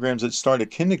planetarium programs that start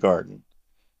at kindergarten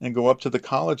and go up to the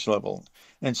college level.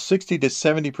 And 60 to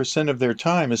 70% of their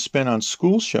time is spent on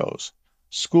school shows,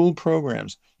 school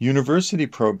programs, university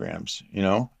programs, you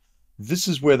know. this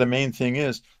is where the main thing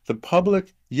is. The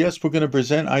public, yes, we're going to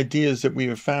present ideas that we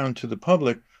have found to the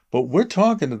public, but we're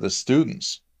talking to the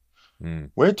students.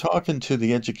 Mm. We're talking to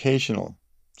the educational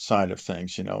side of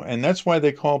things, and that's why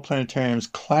they call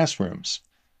planetariums classrooms,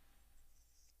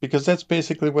 because that's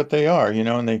basically what they are,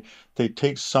 and they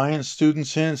take science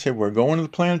students in and say, we're going to the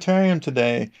planetarium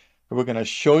today. We're going to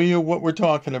show you what we're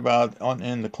talking about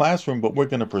in the classroom, but we're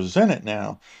going to present it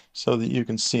now so that you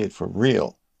can see it for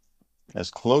real, as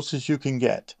close as you can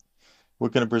get. We're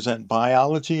going to present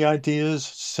biology ideas,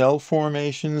 cell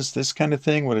formations, this kind of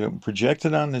thing. We're going to project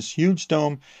it on this huge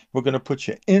dome. We're going to put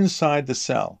you inside the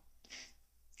cell.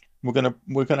 We're going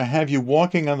to have you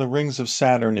walking on the rings of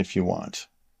Saturn if you want.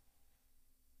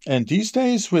 And these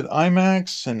days with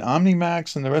IMAX and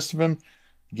OmniMax and the rest of them,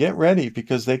 get ready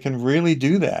because they can really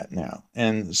do that now.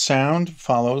 And sound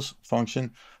follows,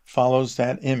 function follows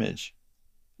that image.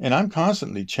 And I'm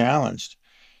constantly challenged,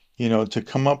 to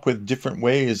come up with different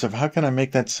ways of how can I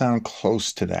make that sound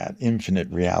close to that infinite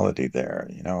reality there?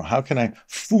 How can I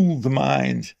fool the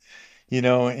mind,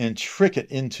 and trick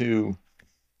it into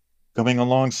going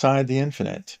alongside the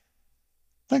infinite?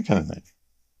 That kind of thing.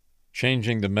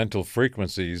 Changing the mental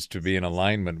frequencies to be in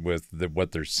alignment with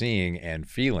what they're seeing and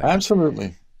feeling.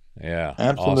 Absolutely. Yeah, awesome.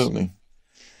 Absolutely.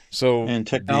 So And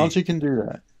technology can do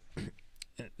that.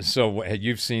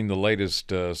 You've seen the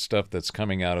latest stuff that's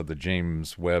coming out of the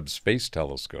James Webb Space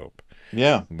Telescope,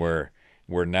 Yeah. where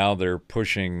now they're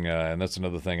pushing, and that's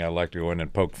another thing I like to go in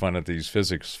and poke fun at these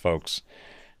physics folks,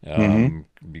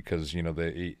 Mm-hmm. because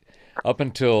they up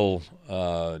until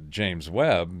James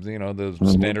Webb, the Mm-hmm.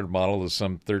 standard model is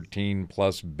some 13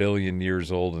 plus billion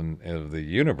years old of the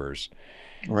universe.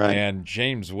 Right. And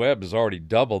James Webb has already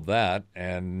doubled that,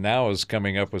 and now is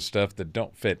coming up with stuff that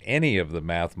don't fit any of the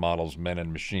math models men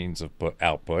and machines have put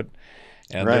output.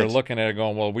 And they're Right. looking at it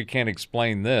going, well, we can't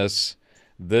explain this.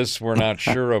 This we're not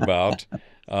sure about.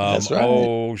 That's right.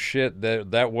 Oh shit,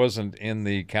 that wasn't in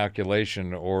the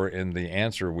calculation or in the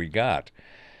answer we got.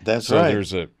 That's So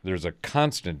right. there's a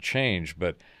constant change,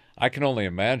 but I can only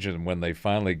imagine when they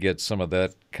finally get some of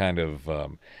that kind of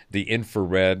the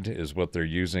infrared is what they're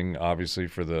using, obviously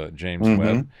for the James Mm-hmm.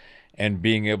 Webb, and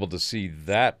being able to see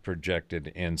that projected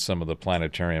in some of the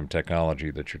planetarium technology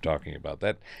that you're talking about.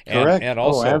 That Correct. and Oh,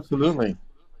 also absolutely.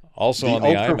 also The on the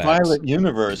IMAX. ultraviolet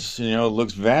universe,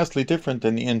 looks vastly different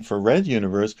than the infrared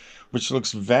universe, which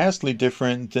looks vastly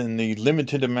different than the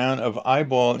limited amount of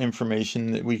eyeball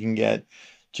information that we can get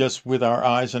just with our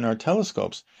eyes and our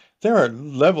telescopes. There are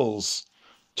levels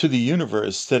to the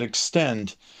universe that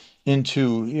extend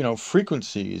into,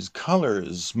 frequencies,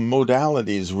 colors,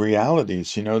 modalities,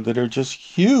 realities, that are just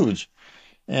huge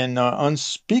and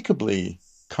unspeakably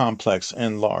complex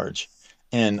and large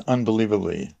and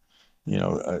unbelievably,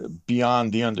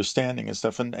 beyond the understanding and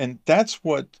stuff. And that's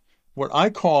what I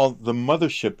call the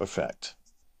mothership effect.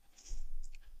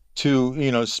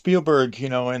 To Spielberg,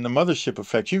 and the mothership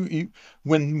effect.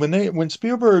 When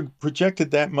Spielberg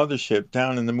projected that mothership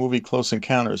down in the movie Close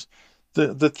Encounters,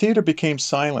 the theater became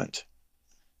silent,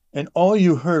 and all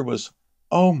you heard was,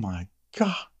 "Oh my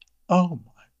God, oh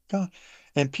my God,"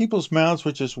 and people's mouths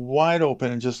were just wide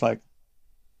open and just like,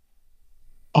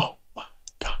 "Oh my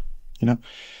God," you know.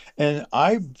 And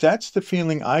that's the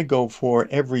feeling I go for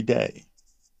every day.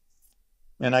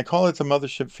 And I call it the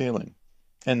mothership feeling.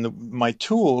 And my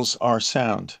tools are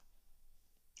sound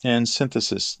and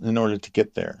synthesis in order to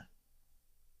get there.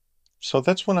 So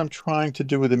that's what I'm trying to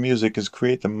do with the music is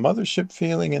create the mothership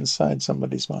feeling inside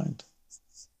somebody's mind.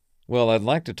 Well, I'd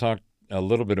like to talk a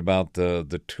little bit about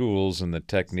the tools and the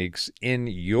techniques in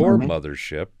your Hmm.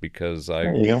 mothership because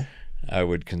There you go. I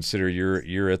would consider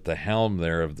you're at the helm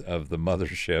there of the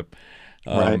mothership.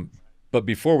 Right. Um, but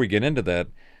before we get into that,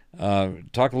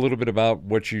 talk a little bit about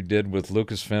what you did with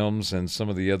Lucasfilms and some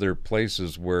of the other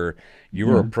places where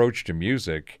your Mhm. approach to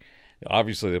music.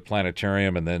 Obviously, the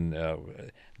planetarium, and then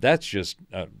that's just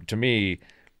to me.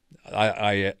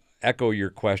 I echo your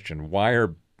question. Why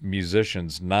are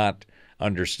musicians not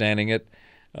understanding it?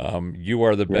 You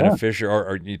are the Yeah. beneficiary,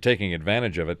 or you taking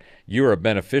advantage of it. You are a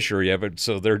beneficiary of it,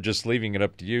 so they're just leaving it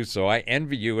up to you. So I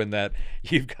envy you in that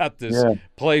you've got this Yeah.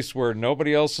 place where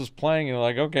nobody else is playing, and you're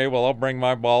like, okay, well, I'll bring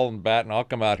my ball and bat, and I'll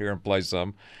come out here and play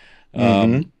some.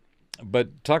 Hmm.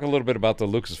 But talk a little bit about the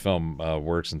Lucasfilm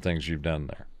works and things you've done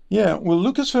there. Yeah. Well,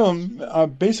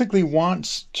 Lucasfilm basically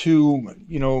wants to,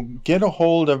 get a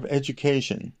hold of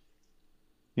education,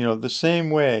 the same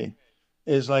way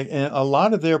is like and a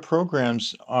lot of their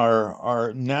programs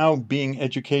are now being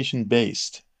education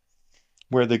based,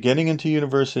 where they're getting into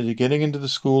university, getting into the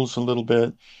schools a little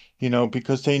bit,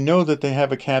 because they know that they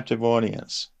have a captive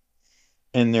audience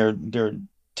and they're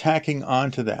tacking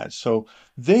onto that. So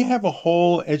they have a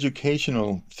whole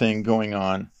educational thing going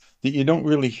on that you don't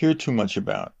really hear too much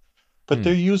about. But Hmm.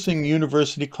 they're using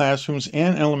university classrooms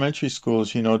and elementary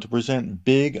schools, to present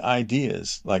big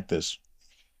ideas like this,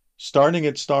 starting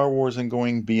at Star Wars and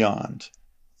going beyond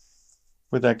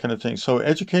with that kind of thing. So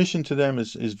education to them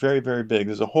is very, very big.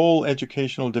 There's a whole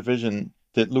educational division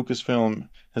that Lucasfilm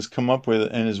has come up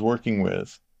with and is working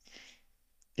with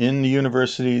in the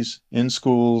universities, in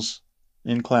schools,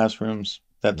 in classrooms,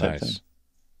 that type of thing. Nice.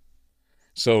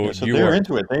 So Yeah, so you they're are,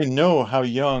 into it. They know how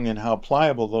young and how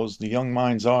pliable the young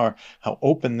minds are, how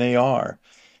open they are.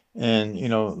 And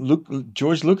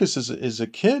George Lucas is a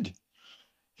kid.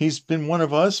 He's been one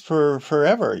of us for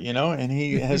forever, and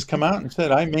he has come out and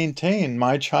said, "I maintain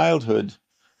my childhood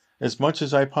as much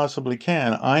as I possibly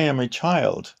can. I am a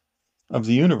child of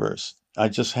the universe. I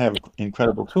just have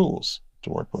incredible tools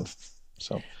to work with."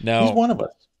 So he's now one of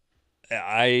us.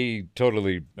 I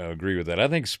totally agree with that. I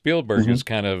think Spielberg Hmm. is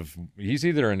he's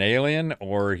either an alien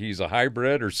or he's a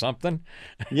hybrid or something.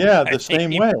 Yeah, I the think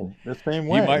same way. The same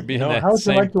he way. might be in How that would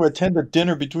you like same. to attend a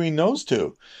dinner between those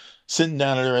two? Sitting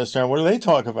down at a restaurant, what do they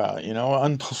talk about?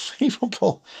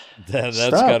 Unbelievable That's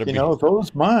got stuff. to be.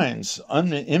 Those minds,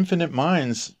 infinite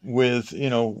minds with,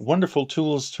 wonderful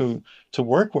tools to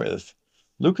work with.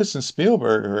 Lucas and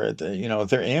Spielberg are,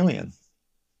 they're alien.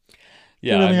 They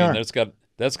Yeah, I really mean, are.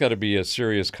 that's got to be a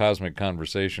serious cosmic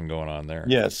conversation going on there.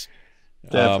 Yes,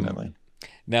 Um, definitely.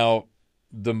 Now,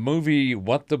 the movie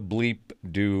 "What the Bleep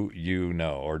Do You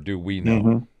Know" or Do We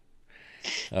Know?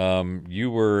 Hmm.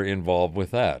 You were involved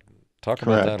with that. Talk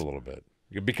about that a Correct. little bit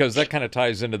because that kind of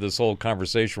ties into this whole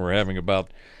conversation we're having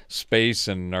about space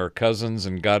and our cousins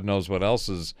and God knows what else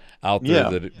is out there Yeah,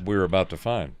 that we're about to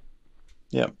find.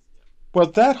 yeah. Well,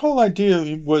 that whole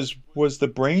idea was the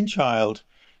brainchild,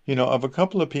 of a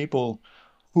couple of people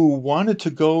who wanted to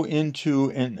go in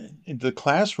the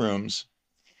classrooms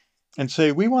and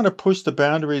say, we want to push the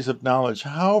boundaries of knowledge.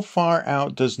 How far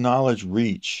out does knowledge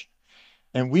reach?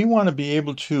 And we want to be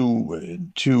able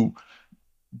to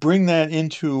bring that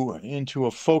into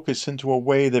a focus, into a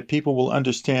way that people will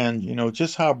understand,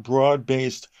 just how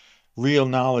broad-based real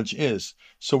knowledge is.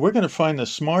 So we're going to find the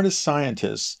smartest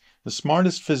scientists, the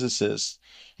smartest physicists,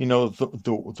 the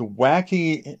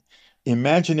wacky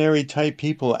imaginary type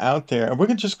people out there, and we're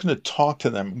just going to talk to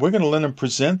them. We're going to let them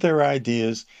present their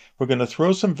ideas. We're going to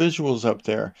throw some visuals up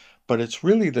there, but it's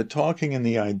really the talking and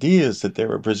the ideas that they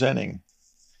were presenting,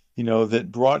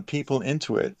 that brought people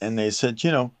into it. And they said,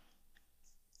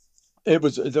 it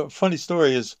was the funny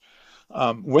story is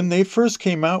when they first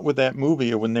came out with that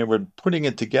movie or when they were putting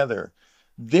it together,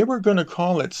 they were going to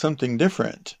call it something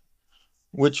different,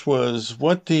 which was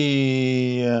what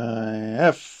the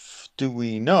F do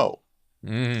we know?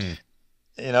 Mm.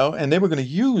 And they were going to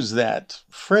use that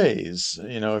phrase,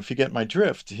 if you get my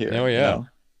drift Oh here. yeah.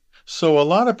 So a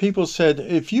lot of people said,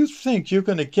 if you think you're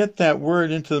going to get that word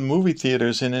into the movie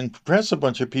theaters and impress a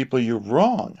bunch of people, you're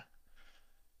wrong.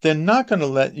 They're not going to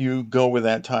let you go with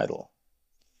that title.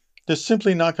 They're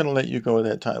simply not going to let you go with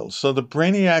that title. So the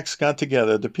brainiacs got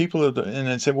together, the people and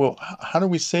they said, well, how do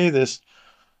we say this?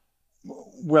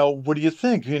 Well, what do you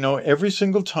think? Every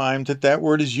single time that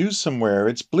word is used somewhere,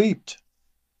 it's bleeped,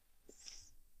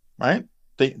 right?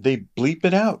 They bleep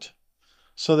it out.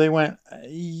 So they went,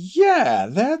 yeah,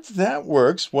 that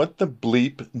works. What the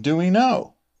bleep do we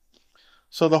know?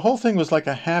 So the whole thing was like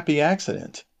a happy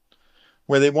accident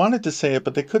where they wanted to say it,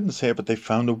 but they couldn't say it, but they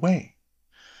found a way.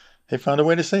 They found a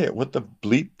way to say it. What the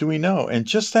bleep do we know? And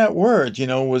just that word,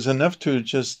 was enough to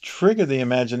just trigger the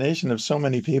imagination of so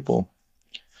many people.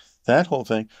 That whole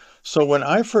thing. So when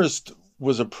I first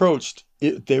was approached,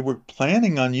 they were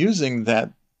planning on using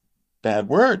that bad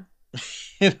word,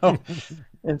 you know.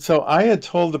 And so I had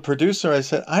told the producer, I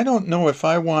said, I don't know if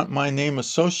I want my name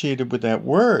associated with that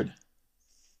word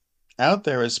out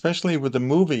there, especially with the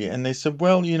movie. And they said,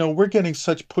 well, we're getting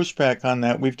such pushback on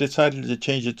that. We've decided to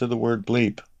change it to the word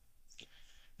bleep.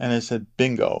 And I said,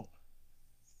 bingo.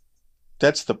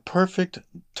 That's the perfect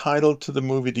title to the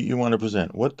movie that you want to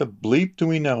present. What the bleep do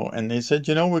we know? And they said,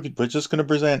 we're just going to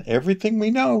present everything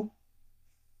we know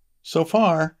so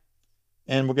far.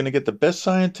 And we're going to get the best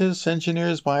scientists,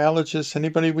 engineers, biologists,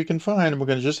 anybody we can find, and we're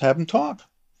going to just have them talk.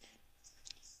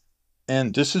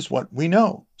 And this is what we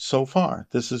know so far.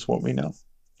 This is what we know.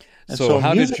 And So so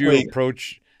how did you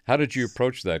approach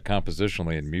that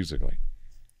compositionally and musically?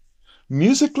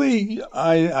 musically,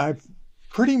 I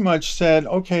pretty much said,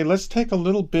 okay, let's take a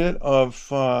little bit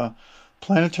of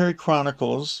Planetary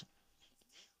Chronicles,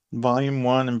 Volume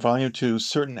 1 and Volume 2,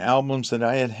 certain albums that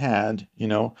I had,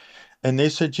 and they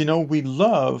said, we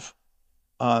love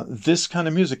this kind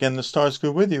of music, and The Stars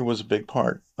Go With You was a big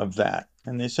part of that.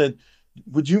 And they said,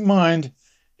 would you mind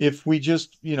if we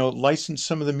just, license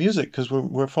some of the music because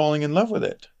we're falling in love with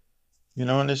it?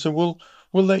 And they said, we'll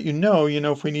let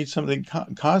if we need something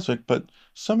cosmic, but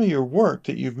some of your work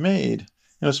that you've made,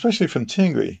 especially from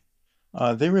Tingri,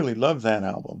 they really loved that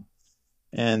album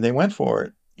and they went for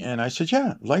it. And I said,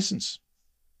 yeah, license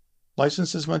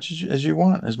as much as you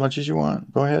want, as much as you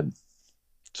want. Go ahead.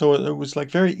 So it was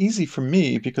like very easy for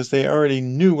me because they already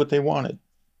knew what they wanted.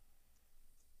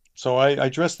 So I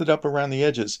dressed it up around the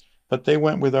edges, but they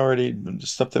went with already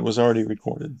stuff that was already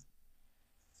recorded.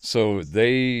 So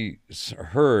they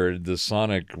heard the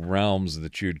sonic realms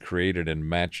that you'd created and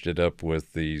matched it up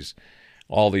with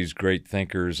all these great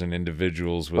thinkers and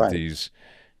individuals with Right. these,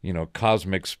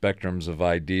 cosmic spectrums of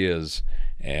ideas,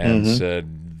 and Hmm.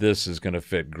 said this is going to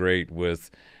fit great with.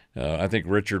 I think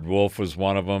Richard Wolff was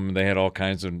one of them. They had all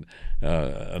kinds of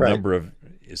a Right. number of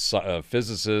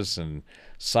physicists and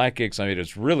psychics. I mean,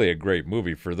 it's really a great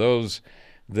movie for those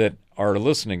that are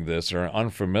listening to this or are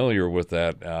unfamiliar with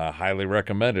that. Highly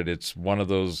recommended. It's one of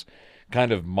those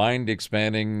kind of mind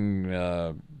expanding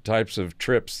types of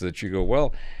trips that you go,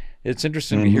 well, it's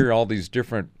interesting to Hmm. hear all these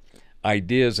different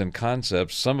ideas and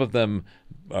concepts. Some of them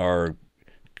are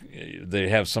they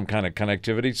have some kind of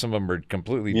connectivity. Some of them are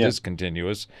completely Yeah.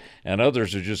 discontinuous, and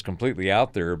others are just completely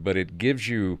out there. But it gives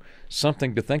you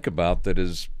something to think about that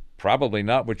is probably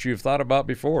not what you've thought about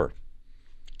before.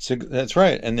 So that's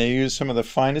right. And they use some of the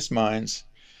finest minds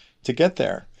to get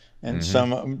there. And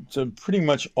Hmm. some pretty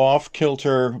much off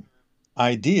kilter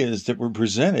ideas that were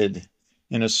presented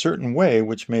in a certain way,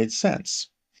 which made sense.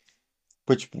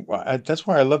 That's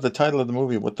why I love the title of the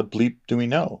movie, What the Bleep Do We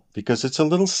Know? Because it's a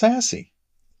little sassy,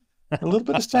 a little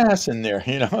bit of sass in there,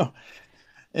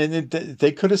 And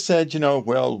they could have said,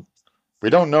 well, we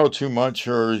don't know too much,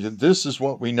 or this is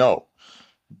what we know.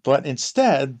 But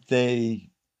instead, and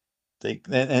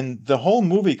the whole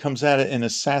movie comes at it in a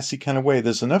sassy kind of way.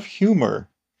 There's enough humor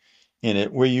in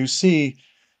it where you see,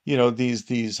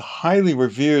 these highly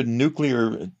revered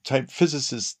nuclear type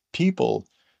physicist people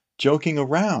joking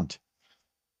around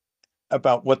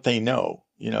about what they know.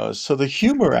 So the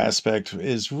humor aspect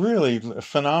is really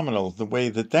phenomenal. The way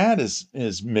that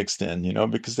is mixed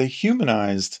in, because they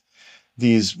humanized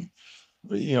these,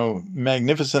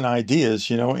 magnificent ideas,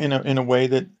 in a way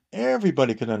that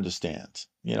everybody could understand.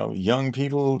 Young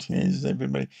people, teenagers,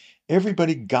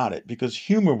 everybody got it because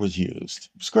humor was used.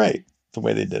 It was great the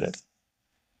way they did it.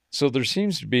 So there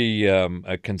seems to be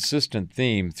a consistent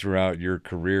theme throughout your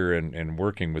career and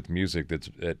working with music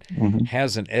that Hmm.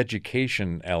 has an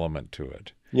education element to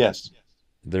it. Yes.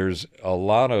 There's a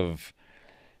lot of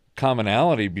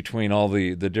commonality between all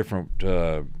the different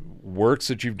works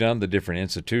that you've done, the different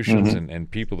institutions Hmm.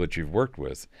 and people that you've worked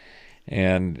with.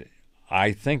 And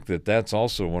I think that that's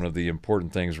also one of the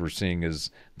important things we're seeing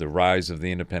is the rise of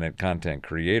the independent content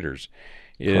creators.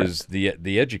 Is Correct.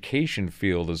 the education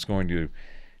field is going to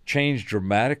change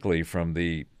dramatically from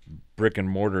the brick and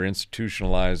mortar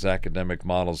institutionalized academic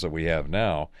models that we have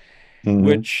now, Hmm.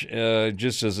 which,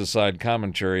 just as a side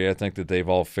commentary, I think that they've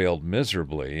all failed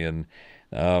miserably and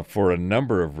for a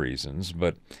number of reasons.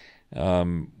 But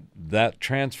that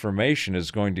transformation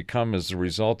is going to come as a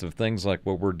result of things like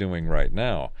what we're doing right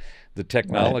now. The Right.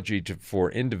 technology for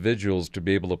individuals to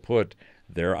be able to put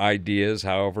their ideas,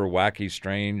 however wacky,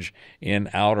 strange, in,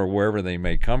 out, or wherever they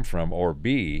may come from or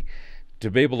be, to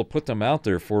be able to put them out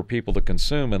there for people to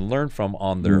consume and learn from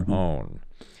on their Hmm. own.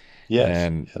 Yes.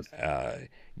 And Yes.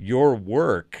 your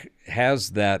work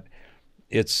has that.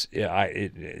 It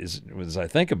is, as I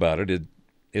think about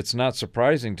it's not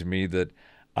surprising to me that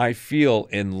I feel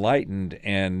enlightened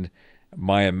and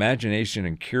my imagination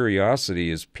and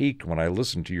curiosity is piqued when I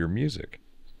listen to your music.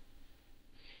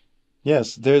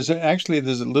 Yes. There's a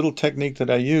little technique that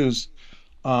I use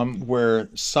where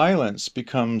silence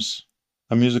becomes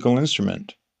a musical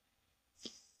instrument.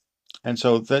 And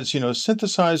so that's,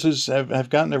 synthesizers have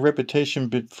gotten a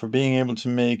reputation for being able to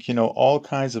make, all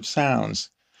kinds of sounds,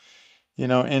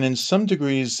 and in some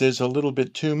degrees, there's a little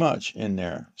bit too much in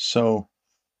there. So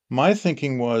my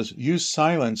thinking was use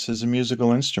silence as a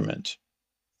musical instrument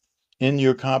in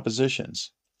your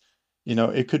compositions.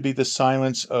 It could be the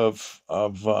silence of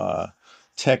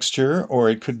texture, or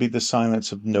it could be the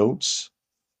silence of notes,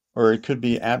 or it could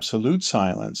be absolute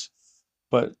silence.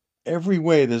 But every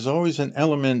way, there's always an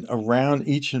element around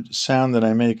each sound that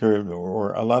I make,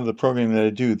 or a lot of the programming that I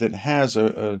do, that has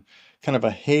a kind of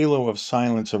a halo of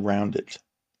silence around it.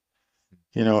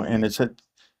 And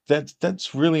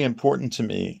that's really important to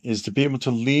me is to be able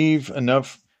to leave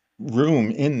enough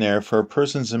room in there for a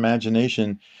person's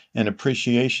imagination and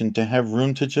appreciation to have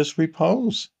room to just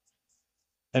repose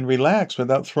and relax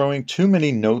without throwing too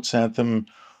many notes at them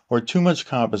or too much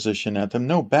composition at them.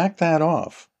 No, back that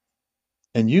off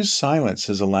and use silence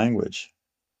as a language.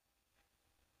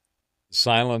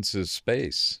 Silence is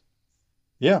space.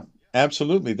 Yeah,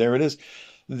 absolutely. There it is.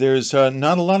 There's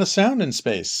not a lot of sound in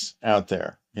space out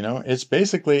there. It's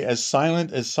basically as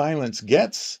silent as silence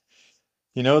gets.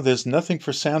 There's nothing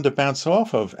for sound to bounce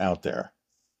off of out there.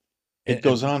 It At,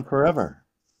 goes on forever.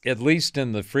 at least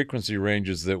in the frequency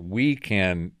ranges that we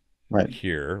can Right.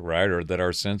 hear, right, or that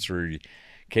our sensory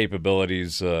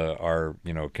capabilities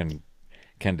can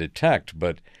detect.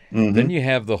 But then you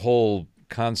have the whole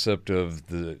concept of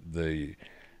the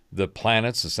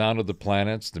planets, the sound of the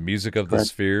planets, the music of the Correct.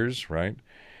 spheres, right?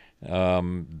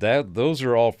 Those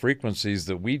are all frequencies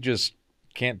that we just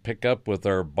can't pick up with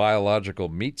our biological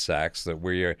meat sacks that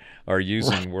we are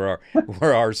using where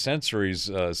our sensory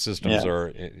systems Yeah.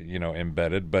 are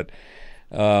embedded. But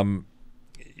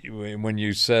when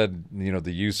you said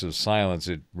the use of silence,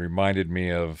 it reminded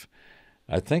me of,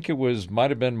 I think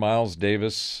might have been Miles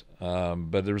Davis,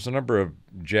 but there was a number of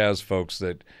jazz folks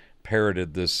that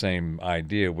parroted this same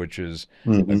idea, which is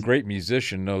a great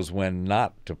musician knows when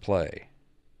not to play.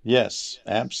 Yes,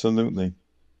 absolutely.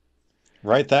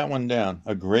 Write that one down.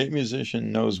 A great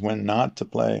musician knows when not to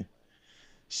play.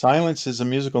 Silence is a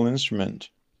musical instrument,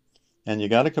 and you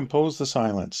got to compose the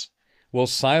silence. Well,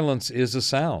 silence is a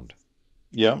sound,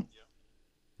 Yeah,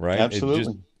 right?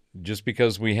 absolutely. Just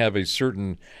because we have a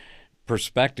certain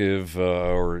perspective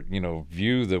or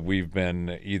view that we've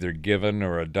been either given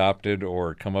or adopted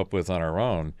or come up with on our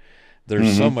own,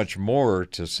 there's so much more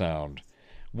to sound,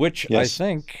 which Yes.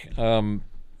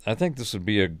 I think this would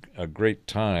be a great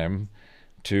time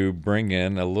to bring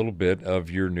in a little bit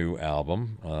of your new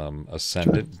album,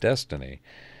 Ascendant Destiny.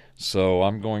 So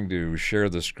I'm going to share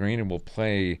the screen and we'll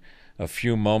play a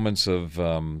few moments of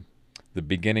the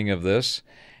beginning of this.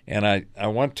 And I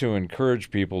want to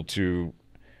encourage people to,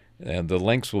 and the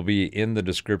links will be in the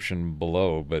description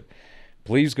below, but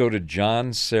please go to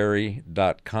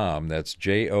JonnSerrie.com. That's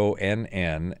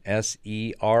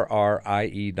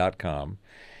JonnSerrie.com.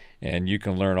 And you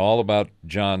can learn all about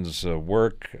Jonn's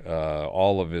work,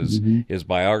 all of his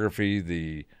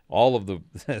biography, all of the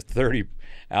 30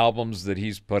 albums that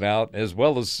he's put out, as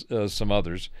well as some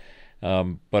others.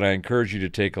 But I encourage you to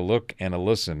take a look and a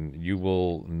listen. You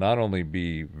will not only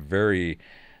be very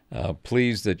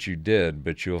pleased that you did,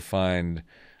 but you'll find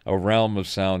a realm of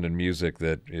sound and music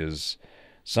that is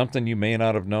something you may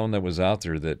not have known that was out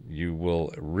there that you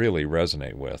will really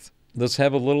resonate with. Let's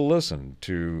have a little listen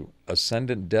to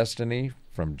Ascendant Destiny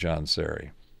from Jonn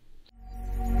Serrie.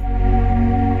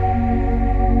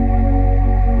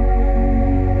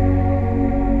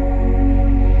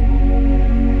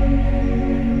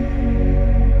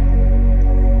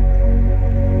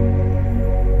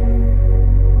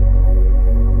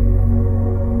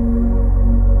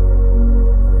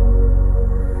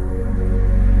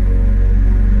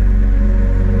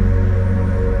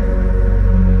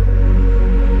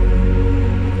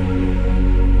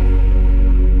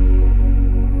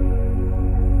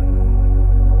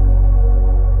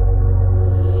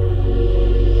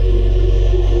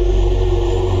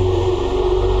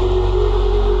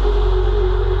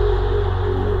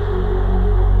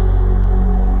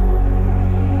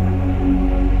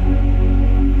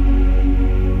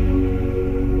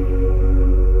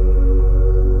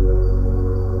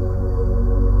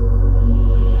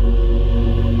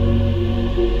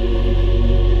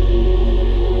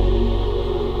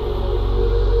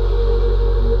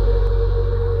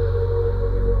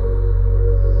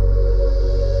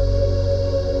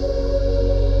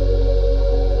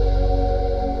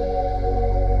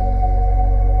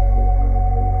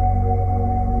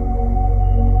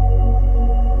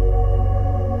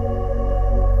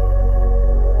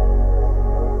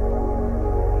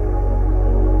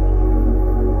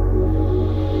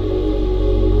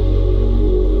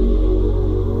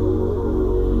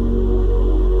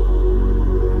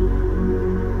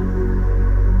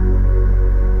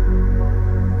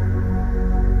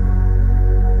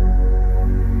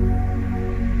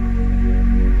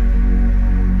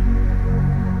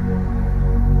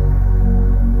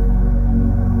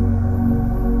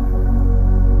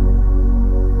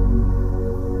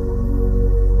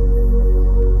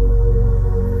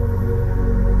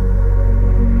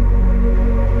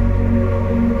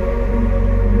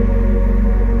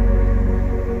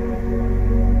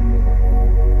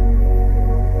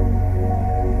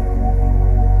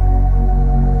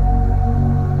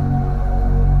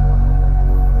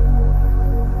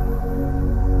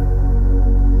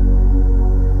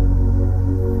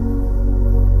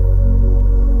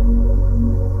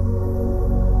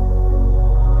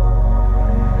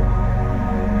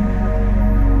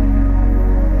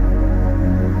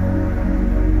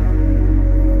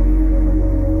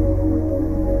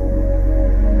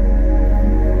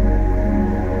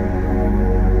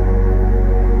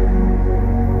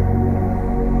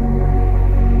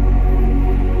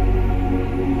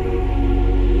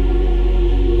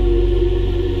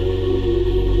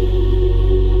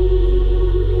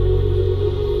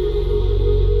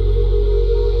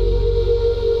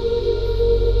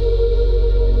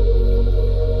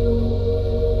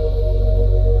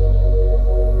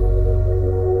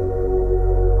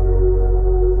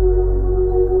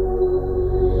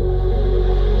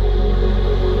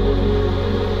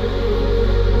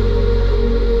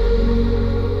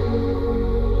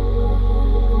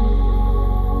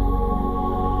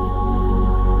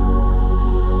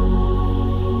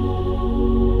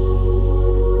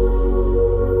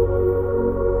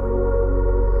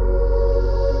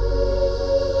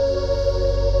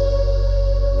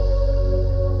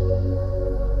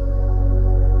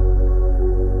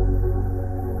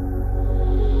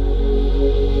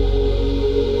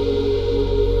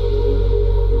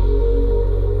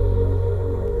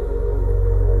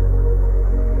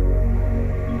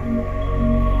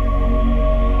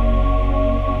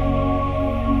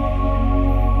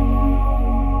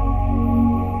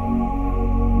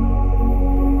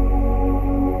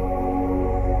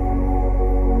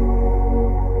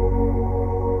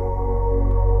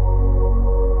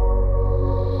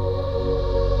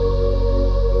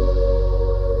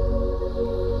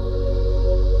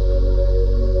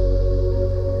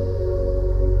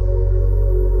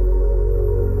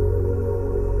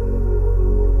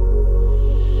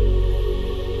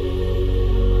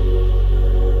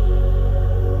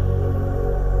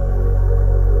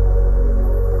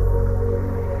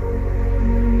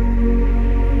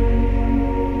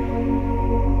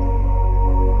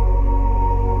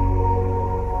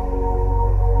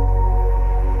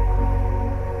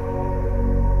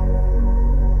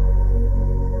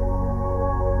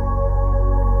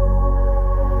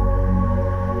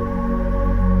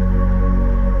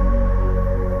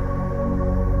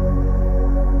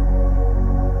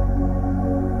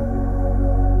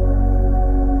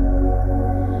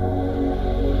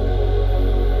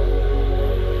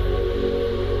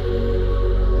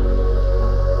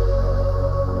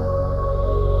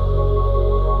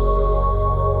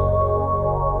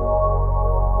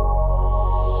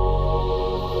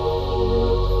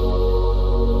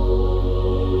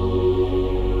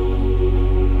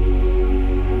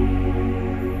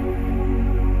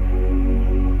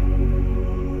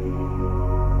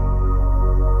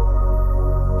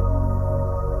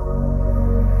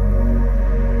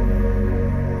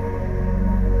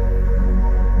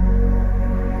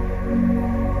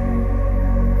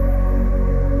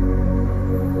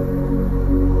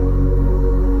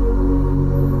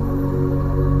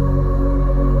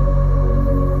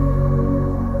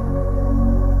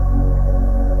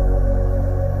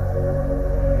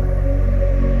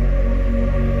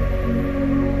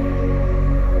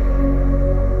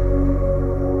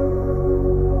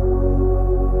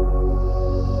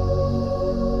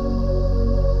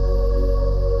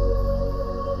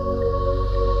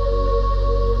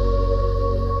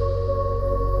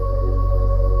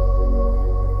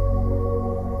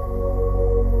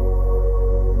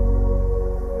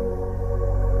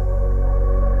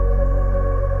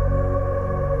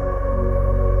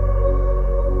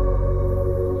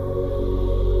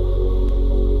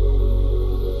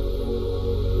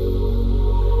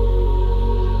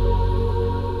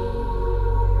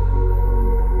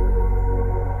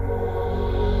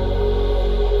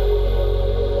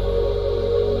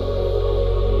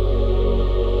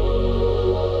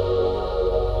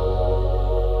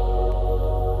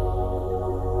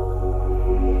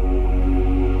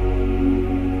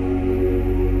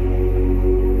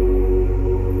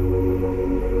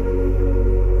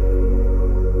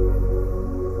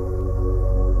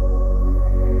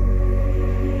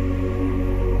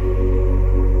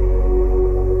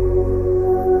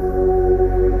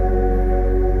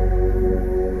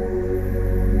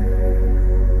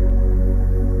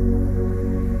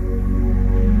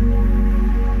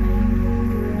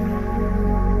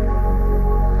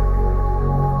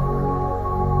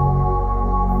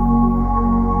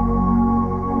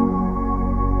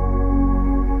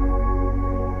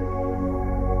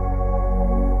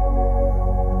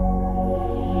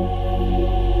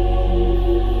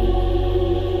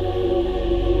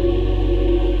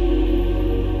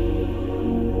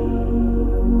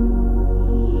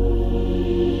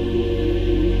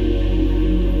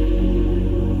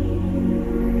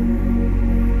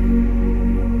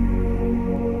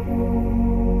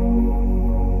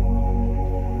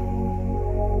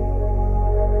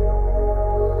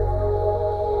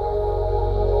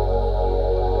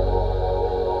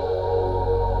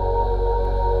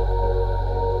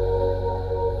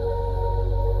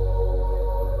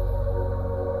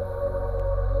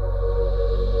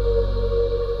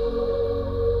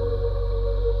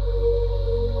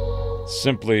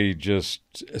 simply just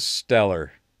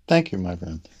stellar. Thank you, my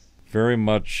friend. Very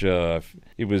much,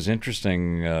 it was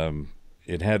interesting.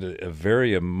 It had a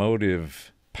very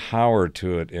emotive power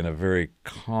to it in a very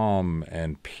calm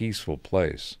and peaceful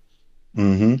place.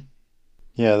 Hmm.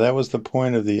 Yeah, that was the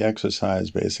point of the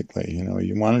exercise, basically.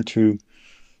 You wanted to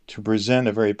present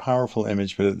a very powerful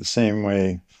image, but at the same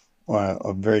way,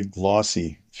 a very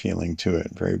glossy feeling to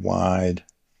it, very wide,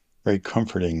 very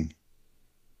comforting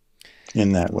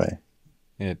in that way.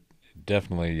 It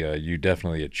definitely, you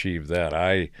definitely achieved that.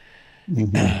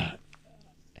 Hmm.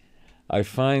 I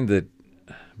find that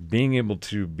being able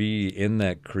to be in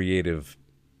that creative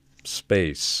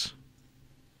space,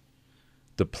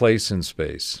 the place in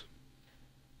space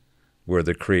where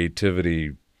the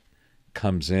creativity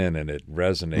comes in and it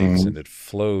resonates Hmm. and it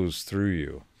flows through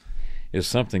you, is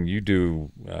something you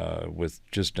do with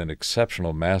just an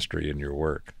exceptional mastery in your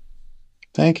work.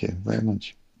 Thank you very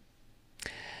much.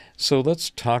 So let's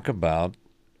talk about,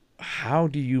 how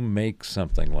do you make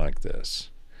something like this?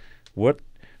 What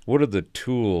what are the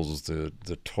tools,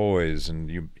 the toys, and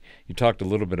you talked a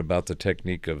little bit about the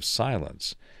technique of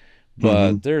silence, Hmm.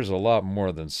 but there's a lot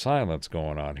more than silence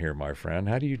going on here, my friend.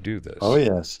 How do you do Oh,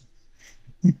 this?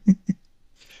 yes.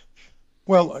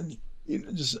 Well,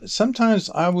 sometimes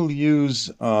I will use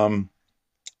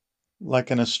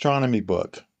like an astronomy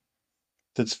book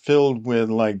that's filled with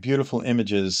like beautiful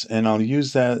images, and I'll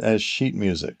use that as sheet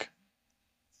music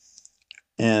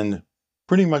and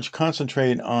pretty much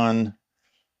concentrate on,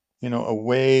 a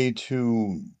way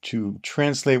to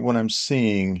translate what I'm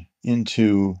seeing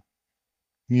into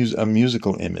a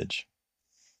musical image.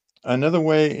 Another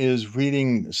way is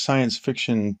reading science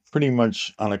fiction pretty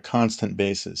much on a constant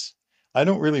basis. I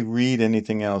don't really read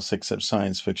anything else except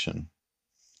science fiction.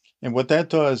 And what that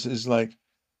does is like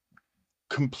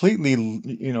completely,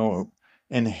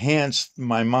 enhance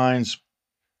my mind's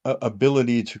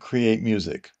ability to create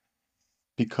music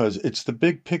because it's the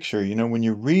big picture. When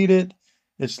you read it,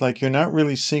 it's like you're not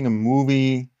really seeing a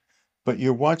movie, but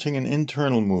you're watching an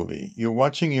internal movie. You're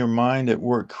watching your mind at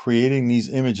work creating these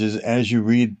images as you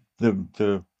read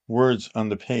the words on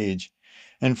the page.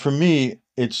 And for me,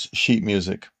 it's sheet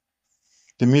music.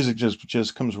 The music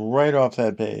just comes right off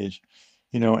that page,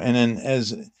 and then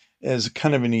as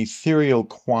kind of an ethereal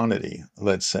quantity,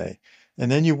 let's say.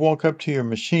 And then you walk up to your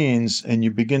machines and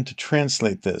you begin to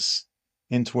translate this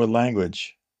into a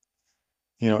language,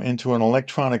 into an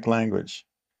electronic language,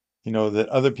 that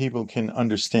other people can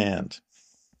understand.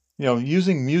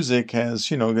 Using music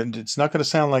as, it's not going to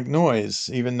sound like noise,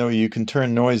 even though you can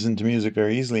turn noise into music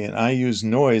very easily. And I use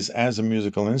noise as a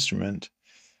musical instrument,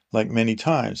 like many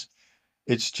times.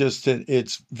 It's just that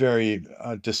it's very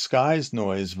disguised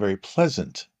noise, very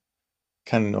pleasant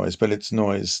kind of noise, but it's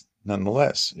noise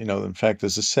nonetheless. In fact,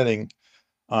 there's a setting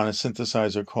on a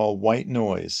synthesizer called white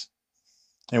noise.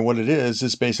 And what it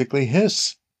is basically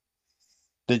hiss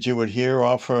that you would hear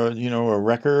off a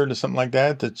record or something like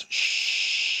that, that's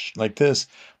shh, like this.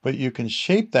 But you can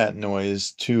shape that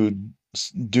noise to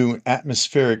do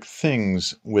atmospheric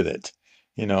things with it,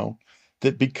 you know,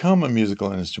 that become a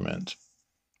musical instrument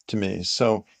to me.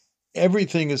 So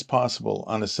everything is possible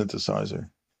on a synthesizer.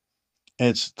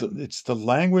 It's the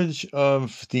language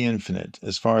of the infinite,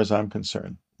 as far as I'm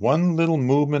concerned. One little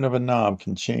movement of a knob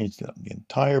can change the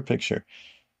entire picture,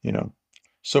 you know.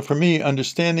 So for me,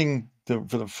 understanding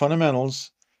the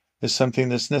fundamentals is something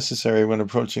that's necessary when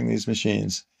approaching these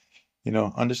machines.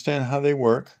 Understand how they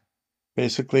work.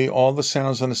 Basically, all the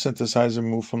sounds on a synthesizer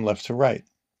move from left to right.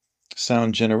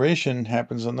 Sound generation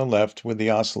happens on the left with the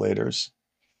oscillators,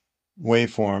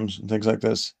 waveforms, and things like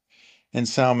this. And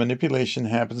sound manipulation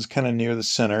happens kind of near the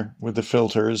center with the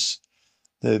filters,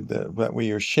 that way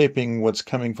you're shaping what's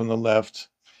coming from the left.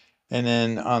 And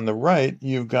then on the right,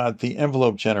 you've got the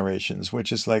envelope generations,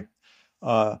 which is like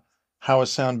uh, how a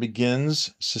sound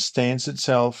begins, sustains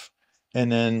itself, and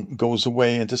then goes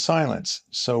away into silence.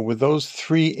 So with those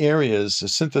three areas, the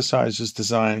synthesizer is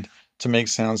designed to make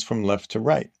sounds from left to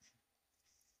right.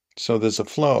 So there's a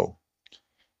flow.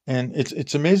 And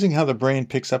it's amazing how the brain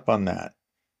picks up on that.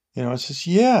 It says,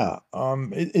 yeah,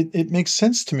 it makes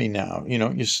sense to me now.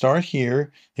 You start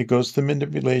here, it goes to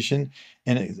manipulation,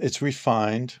 and it's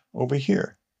refined over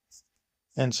here.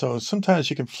 And so sometimes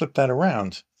you can flip that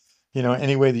around,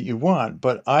 any way that you want.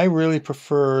 But I really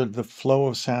prefer the flow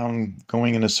of sound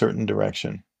going in a certain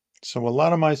direction. So a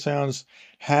lot of my sounds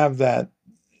have that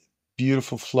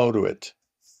beautiful flow to it.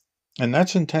 And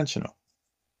that's intentional,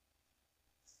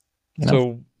 you know?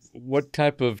 So, what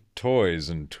type of toys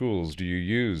and tools do you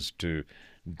use to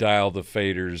dial the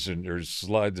faders and or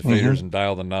slide the Hmm. faders and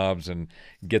dial the knobs and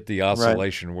get the Right.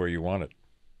 oscillation where you want it?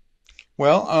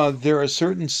 Well, there are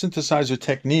certain synthesizer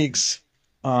techniques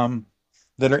um,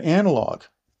 that are analog.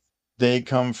 They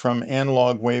come from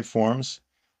analog waveforms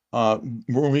uh,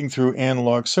 moving through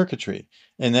analog circuitry,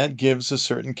 and that gives a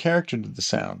certain character to the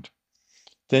sound.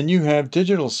 Then you have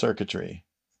digital circuitry,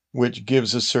 which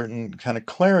gives a certain kind of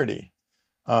clarity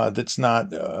that's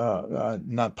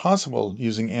not possible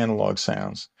using analog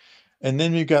sounds. And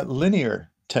then you've got linear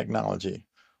technology,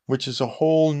 which is a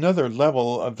whole nother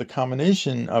level of the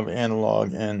combination of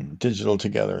analog and digital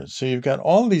together. So you've got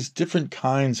all these different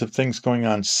kinds of things going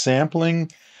on. Sampling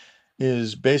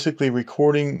is basically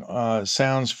recording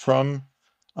sounds from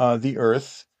the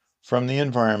earth, from the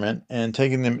environment, and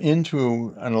taking them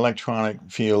into an electronic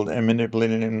field and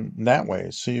manipulating them that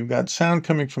way. So you've got sound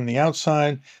coming from the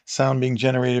outside, sound being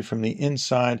generated from the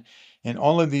inside, and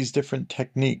all of these different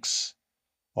techniques.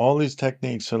 All these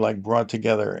techniques are like brought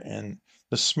together, and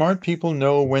the smart people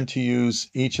know when to use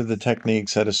each of the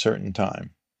techniques at a certain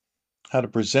time, how to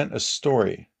present a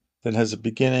story that has a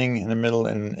beginning and a middle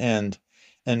and an end,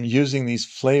 and using these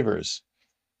flavors,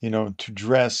 to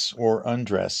dress or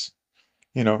undress,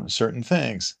 certain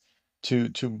things, to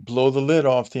blow the lid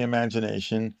off the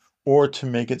imagination or to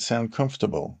make it sound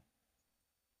comfortable.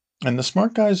 And the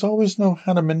smart guys always know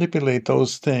how to manipulate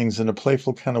those things in a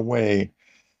playful kind of way.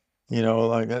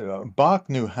 Like Bach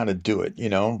knew how to do it,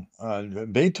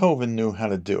 Beethoven knew how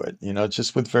to do it,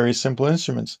 just with very simple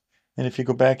instruments. And if you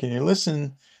go back and you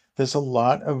listen, there's a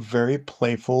lot of very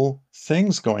playful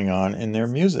things going on in their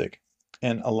music.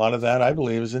 And a lot of that, I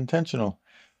believe, is intentional.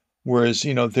 Whereas,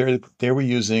 they were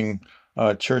using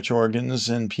church organs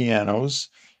and pianos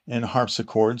and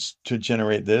harpsichords to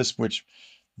generate this, which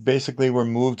basically were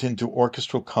moved into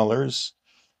orchestral colors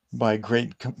by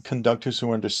great conductors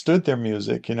who understood their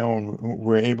music, and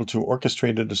were able to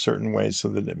orchestrate it a certain way so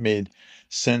that it made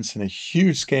sense in a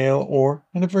huge scale or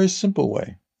in a very simple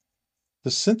way.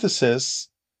 The synthesis,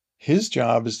 his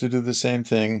job is to do the same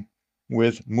thing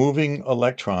with moving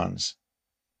electrons,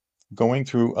 going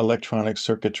through electronic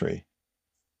circuitry,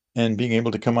 and being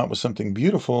able to come up with something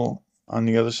beautiful on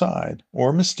the other side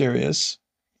or mysterious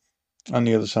on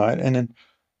the other side, and then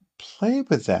play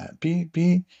with that.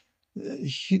 Be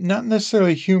not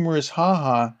necessarily humorous,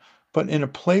 haha, but in a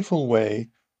playful way,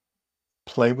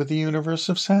 play with the universe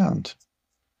of sound.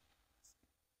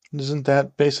 Isn't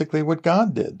that basically what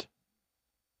God did?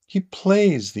 He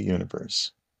plays the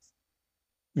universe.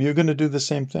 You're going to do the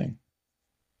same thing.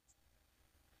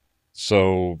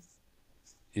 So,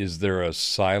 is there a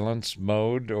silence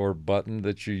mode or button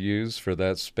that you use for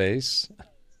that space?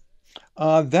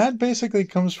 That basically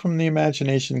comes from the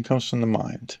imagination, comes from the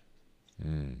mind.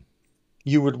 Mm.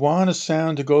 You would want a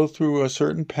sound to go through a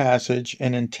certain passage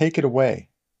and then take it away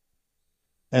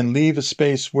and leave a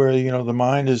space where, the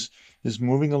mind is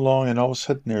moving along, and all of a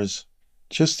sudden there's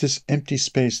just this empty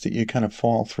space that you kind of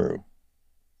fall through.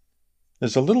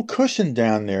 There's a little cushion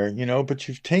down there, but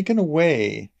you've taken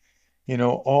away,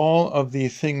 all of the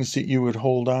things that you would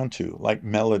hold on to, like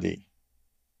melody,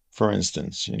 for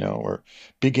instance, or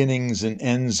beginnings and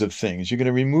ends of things. You're going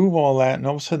to remove all that and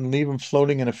all of a sudden leave them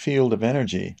floating in a field of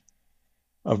energy,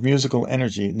 of musical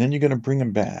energy, and then you're going to bring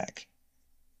them back.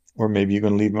 Or maybe you're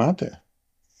going to leave them out there.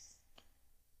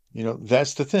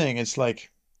 That's the thing. It's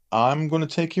like, I'm going to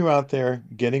take you out there.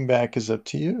 Getting back is up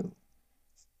to you.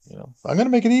 I'm going to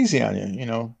make it easy on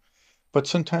you, but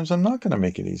sometimes I'm not going to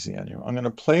make it easy on you. I'm going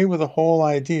to play with the whole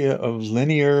idea of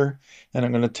linear, and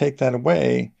I'm going to take that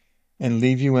away and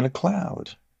leave you in a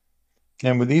cloud.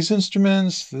 And with these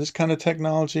instruments, this kind of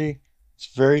technology,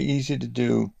 it's very easy to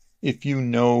do if you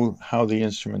know how the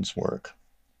instruments work.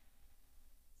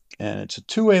 And it's a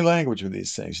two-way language with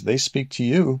these things. They speak to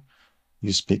you,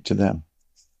 you speak to them.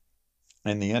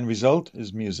 And the end result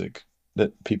is music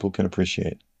that people can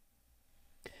appreciate.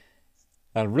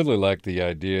 I really like the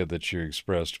idea that you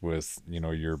expressed with,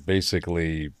 you're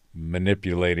basically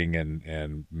manipulating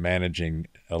and managing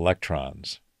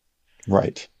electrons,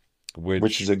 Right.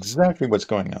 Which is which exactly what's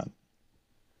going on.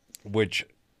 which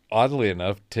oddly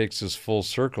enough takes us full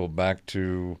circle back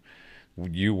to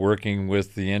you working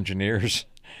with the engineers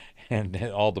and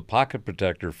all the pocket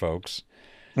protector folks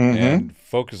Mm-hmm. and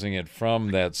focusing it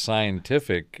from that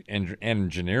scientific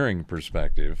engineering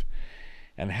perspective,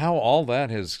 and how all that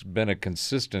has been a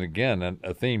consistent, again,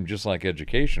 a theme just like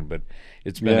education, but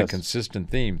it's been a Yes. consistent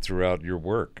theme throughout your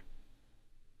work.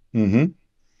 Mm-hmm.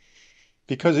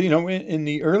 Because, in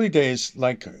the early days,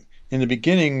 like in the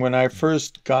beginning, when I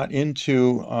first got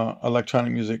into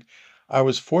electronic music, I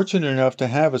was fortunate enough to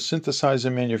have a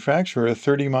synthesizer manufacturer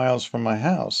 30 miles from my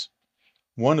house.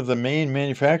 One of the main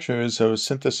manufacturers of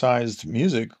synthesized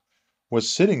music was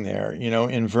sitting there,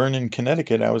 in Vernon,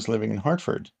 Connecticut. I was living in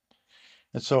Hartford.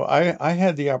 And so I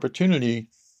had the opportunity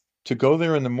to go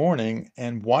there in the morning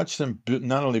and watch them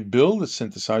not only build the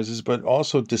synthesizers, but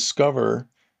also discover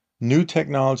new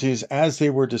technologies as they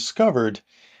were discovered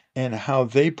and how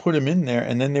they put them in there.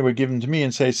 And then they would give them to me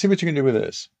and say, see what you can do with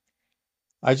this.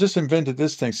 I just invented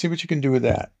this thing. See what you can do with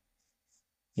that.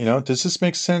 Does this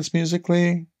make sense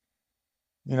musically?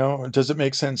 Does it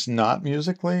make sense not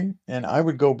musically? And I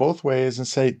would go both ways and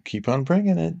say, keep on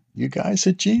bringing it. You guys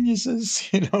are geniuses.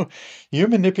 You're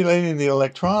manipulating the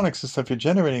electronics and stuff. You're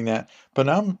generating that. But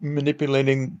I'm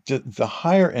manipulating the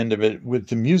higher end of it with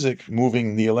the music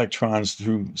moving the electrons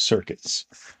through circuits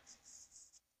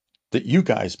that you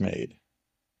guys made.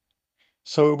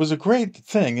 So it was a great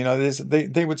thing.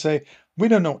 They would say, we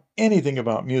don't know anything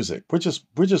about music. We're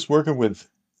just working with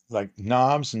like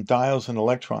knobs and dials and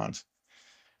electrons.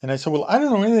 And I said, well, I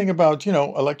don't know anything about,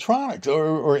 electronics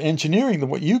or engineering than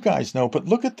what you guys know, but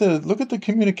look at the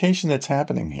communication that's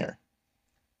happening here.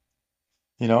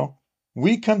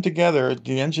 We come together,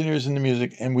 the engineers and the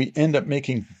music, and we end up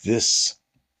making this.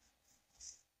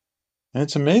 And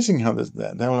it's amazing how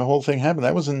that whole thing happened.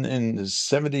 That was in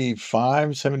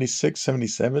 75, 76,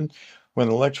 77, when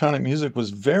electronic music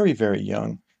was very, very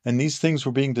young. And these things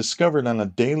were being discovered on a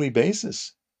daily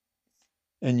basis.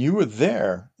 And you were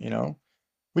there.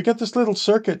 We got this little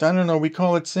circuit. I don't know. We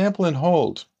call it sample and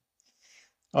hold.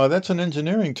 Oh, that's an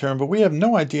engineering term, but we have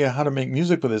no idea how to make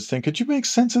music with this thing. Could you make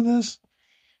sense of this?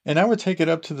 And I would take it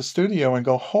up to the studio and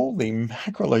go, holy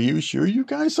mackerel, are you sure you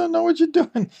guys don't know what you're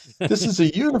doing? This is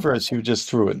a universe you just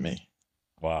threw at me.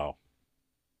 Wow.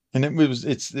 And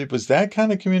it was that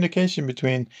kind of communication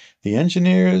between the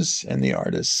engineers and the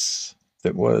artists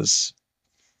that was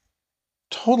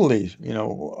totally,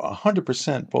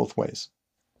 100% both ways.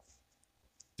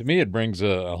 To me, it brings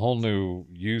a whole new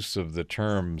use of the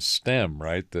term STEM,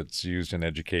 right? That's used in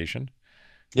education.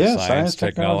 Yeah, Science, science,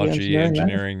 technology, technology,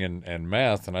 engineering, math. and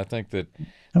math. And I think that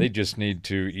they just need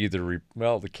to either,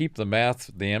 to keep the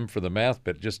math, the M for the math,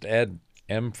 but just add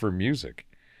M for music.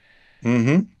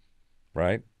 Mm-hmm.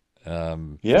 Right?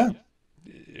 Yeah,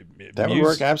 that would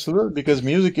work absolutely, because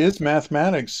music is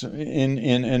mathematics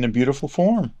in a beautiful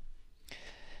form.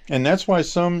 And that's why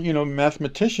some,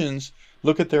 mathematicians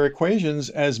look at their equations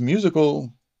as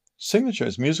musical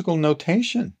signatures, musical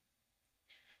notation.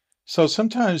 So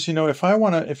sometimes, if I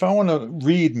want to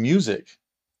read music,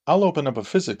 I'll open up a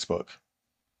physics book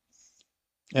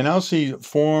and I'll see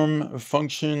form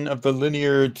function of the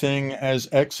linear thing as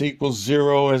x equals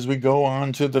 0 as we go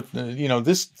on to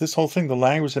this whole thing, the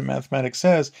language that mathematics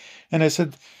says. And I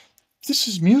said, this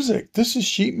is music. This is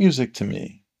sheet music to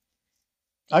me.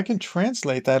 I can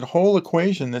translate that whole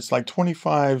equation that's like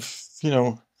 25,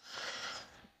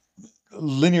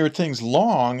 linear things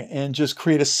long and just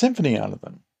create a symphony out of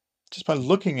them, just by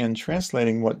looking and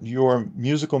translating what your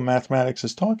musical mathematics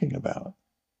is talking about.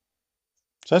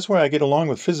 So that's why I get along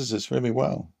with physicists really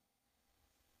well.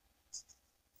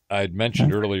 I'd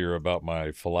mentioned earlier about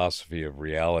my philosophy of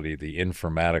reality, the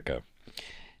informatica.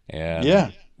 And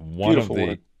yeah, one of beautiful the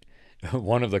word.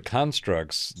 one of the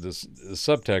constructs, the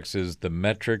subtext is the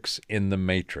metrics in the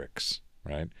matrix,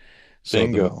 right? So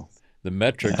Bingo. the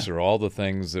metrics Yeah. are all the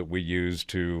things that we use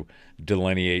to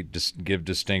delineate, give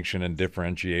distinction and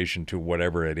differentiation to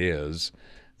whatever it is.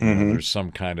 Mm-hmm. There's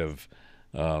some kind of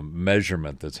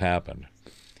measurement that's happened.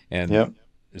 And Yep.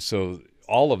 so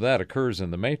all of that occurs in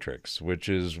the matrix, which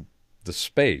is the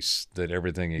space that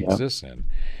everything Yep. exists in.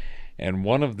 And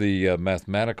one of the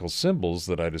mathematical symbols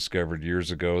that I discovered years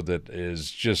ago that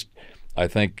is just, I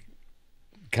think,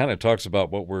 kind of talks about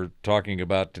what we're talking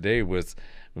about today with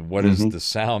what is Mm-hmm. the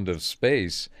sound of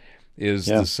space is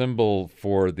Yeah. the symbol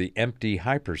for the empty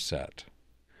hyperset,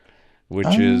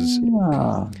 which is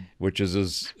Ah.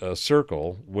 a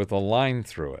circle with a line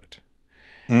through it.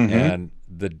 Mm-hmm. And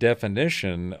the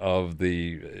definition of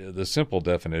the simple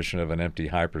definition of an empty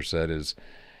hyperset is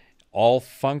all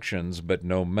functions but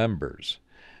no members.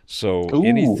 So Ooh.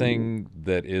 anything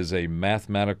that is a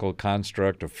mathematical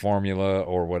construct, a formula,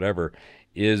 or whatever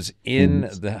is in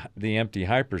Mhm. the empty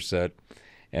hyperset,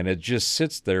 and it just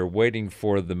sits there waiting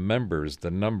for the members,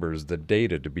 the numbers, the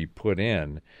data to be put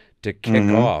in to kick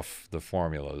Mm-hmm. off the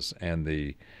formulas and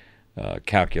the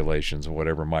calculations,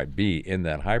 whatever might be in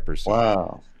that hyperset.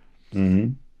 Wow.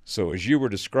 Mm-hmm. So as you were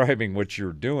describing what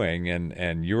you're doing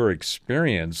and your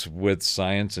experience with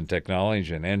science and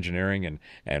technology and engineering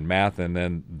and math and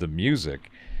then the music,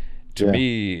 to Yeah.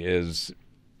 me is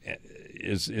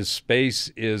space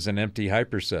is an empty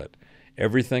hyperset.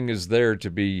 Everything is there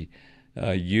to be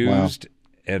Wow. used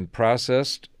and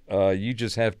processed. You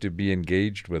just have to be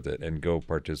engaged with it and go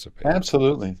participate.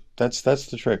 Absolutely. That's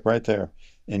the trick right there.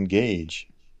 Engage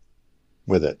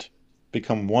with it.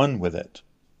 become one with it.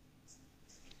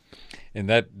 And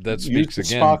that Use speaks the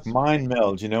again. Spock mind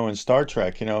meld, in Star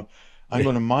Trek, I'm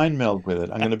going to mind meld with it.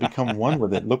 I'm going to become one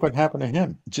with it. Look what happened to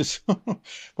him. Just,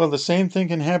 well, the same thing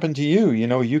can happen to you.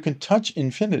 You can touch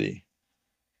infinity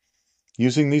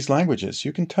using these languages.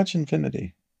 You can touch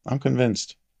infinity. I'm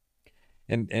convinced.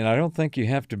 And I don't think you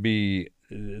have to be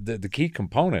the key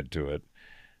component to it.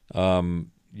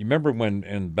 You remember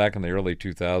back in the early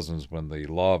 2000s when the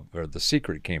law or the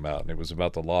secret came out, and it was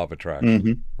about the law of attraction,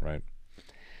 Hmm. right?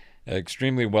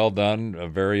 Extremely well done, a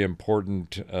very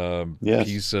important Yes,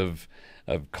 piece of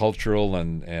cultural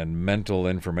and mental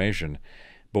information.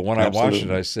 But when I watched it,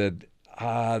 absolutely. I said,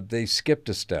 they skipped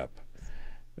a step.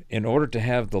 In order to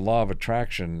have the law of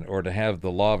attraction or to have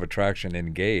the law of attraction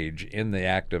engage in the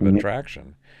act of Mhm.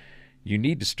 attraction, you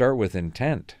need to start with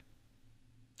intent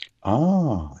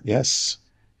Ah, yes,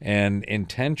 and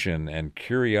intention and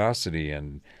curiosity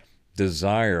and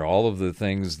desire, all of the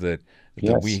things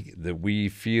yes. that we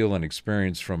feel and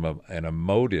experience from an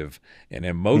emotive, an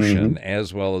emotion Hmm.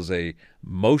 as well as a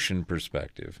motion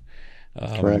perspective.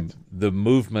 Correct. The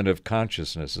movement of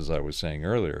consciousness, as I was saying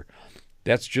earlier,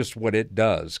 that's just what it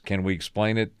does. Can we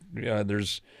explain it?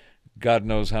 There's God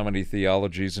knows how many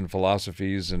theologies and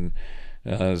philosophies and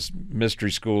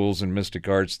mystery schools and mystic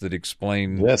arts that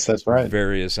explain Yes, that's right.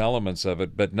 various elements of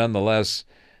it, but nonetheless,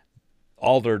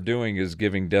 all they're doing is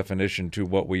giving definition to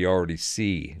what we already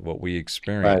see, what we Right.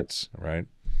 experience, right?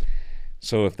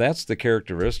 So if that's the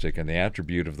characteristic and the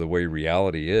attribute of the way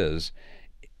reality is,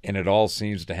 and it all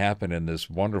seems to happen in this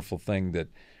wonderful thing that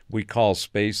we call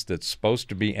space that's supposed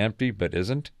to be empty but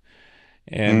isn't,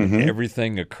 and Hmm.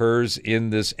 everything occurs in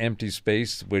this empty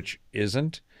space which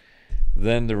isn't,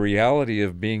 then the reality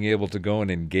of being able to go and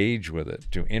engage with it,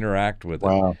 to interact with it,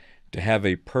 Wow. to have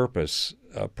a purpose,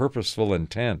 a purposeful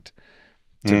intent,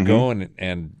 to Hmm. go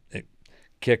and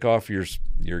kick off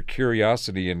your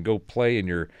curiosity and go play in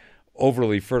your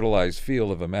overly fertilized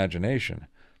field of imagination.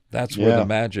 That's where the Yeah,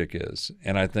 magic is,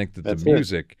 and I think that that's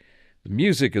it. the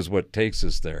music is what takes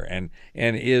us there, and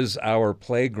is our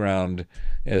playground.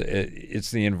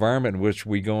 It's the environment in which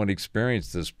we go and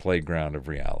experience this playground of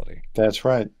reality. That's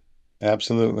right.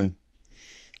 Absolutely.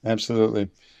 Absolutely.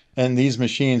 And these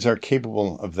machines are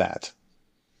capable of that.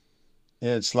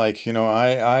 It's like,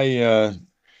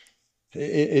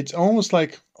 it's almost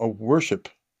like a worship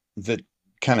that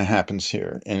kind of happens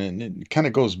here. And it kind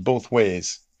of goes both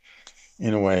ways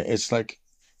in a way. It's like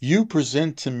you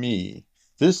present to me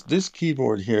this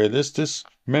keyboard here, this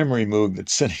memory moog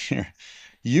that's sitting here.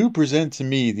 You present to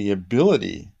me the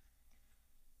ability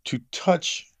to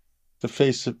touch the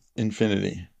face of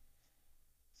infinity.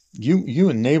 You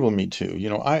enable me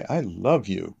to. I love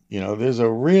you. There's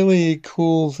a really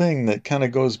cool thing that kind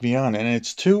of goes beyond, and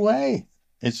it's two-way.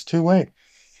 It's two-way.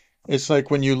 It's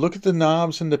like when you look at the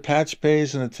knobs and the patch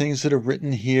bays and the things that are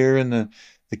written here and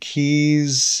the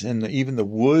keys and even the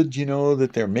wood,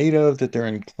 that they're made of, that they're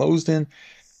enclosed in,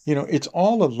 it's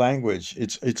all a language.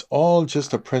 It's all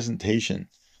just a presentation.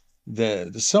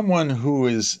 Someone who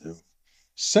is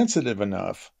sensitive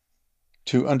enough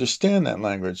to understand that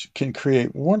language can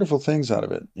create wonderful things out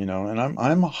of it, and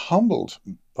I'm humbled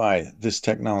by this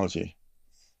technology.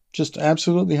 Just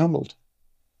absolutely humbled.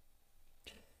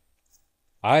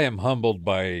 I am humbled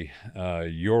by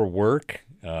your work,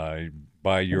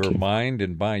 by Thank your you. mind,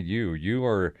 and by you. You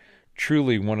are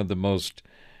truly one of the most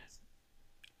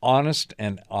honest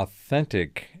and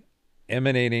authentic,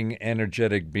 emanating,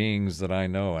 energetic beings that I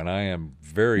know. And I am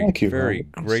very, Thank you, very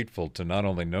Robert. grateful to not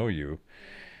only know you,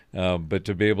 but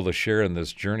to be able to share in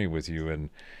this journey with you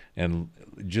and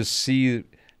just see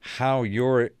how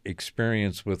your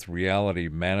experience with reality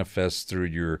manifests through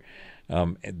your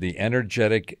the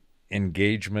energetic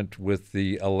engagement with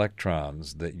the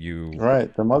electrons that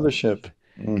Right, the mothership.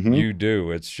 Hmm. you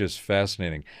do. It's just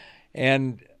fascinating.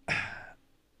 And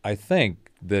I think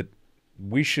that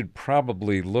we should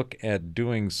probably look at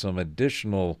doing some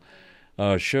additional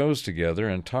shows together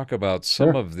and talk about some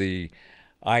Sure. of the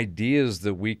ideas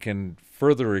that we can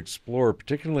further explore,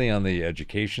 particularly on the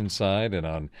education side and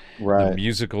on the Right.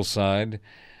 musical side.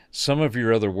 Some of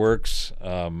your other works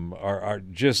are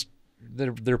just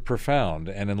they're profound,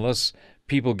 and unless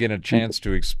people get a Thank you. chance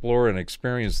to explore and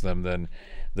experience them, then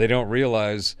they don't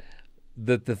realize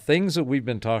that the things that we've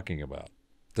been talking about,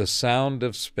 the sound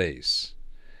of space,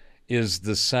 is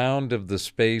the sound of the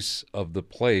space of the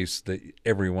place that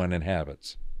everyone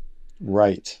inhabits.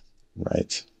 Right.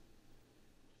 Right.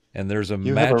 And there's a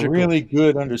You have a magical, really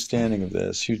good understanding of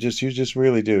this. You just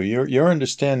really do. Your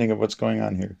understanding of what's going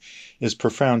on here is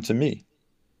profound to me.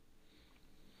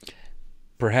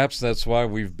 perhaps that's why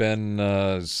we've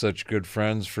been such good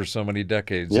friends for so many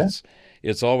decades. Yeah.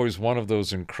 It's always one of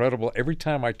those incredible. Every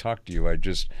time I talk to you,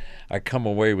 I come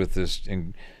away with this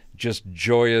just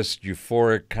joyous,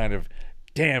 euphoric kind of,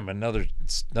 damn, another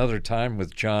time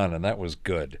with Jonn, and that was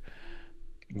good.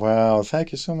 Wow,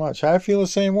 thank you so much. I feel the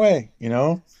same way, you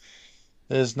know.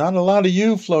 There's not a lot of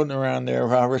you floating around there,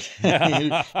 Robert.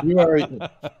 You are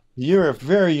you're a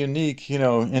very unique,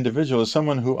 individual,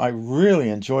 someone who I really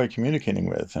enjoy communicating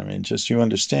with. I mean, just you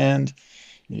understand,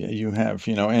 you have,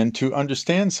 and to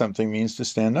understand something means to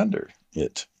stand under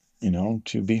it,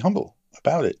 to be humble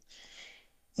about it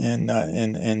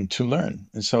and to learn.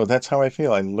 And so that's how I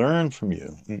feel. I learn from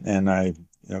you, and I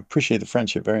appreciate the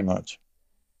friendship very much.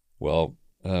 Well,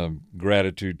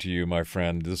 gratitude to you, my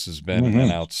friend. This has been an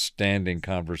Hmm. outstanding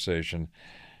conversation.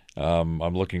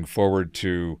 I'm looking forward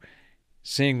to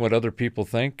seeing what other people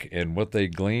think and what they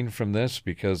glean from this,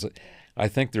 because I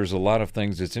think there's a lot of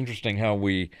things. It's interesting how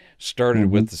we started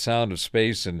Hmm. with the sound of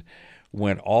space and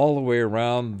went all the way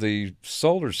around the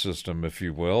solar system, if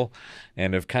you will,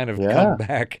 and have kind of come Yeah,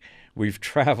 back. We've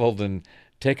traveled and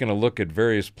taken a look at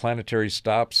various planetary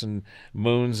stops and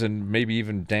moons, and maybe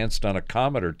even danced on a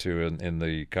comet or two in the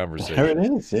there it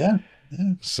conversation. is. Yeah,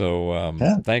 yeah, So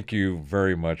yeah. thank you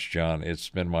very much, Jonn. It's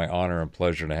been my honor and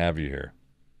pleasure to have you here.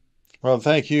 Well,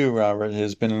 thank you, Robert. It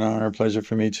has been an honor and pleasure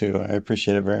for me too. I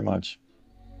appreciate it very much.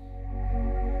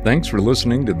 Thanks for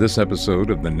listening to this episode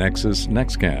of the Nexus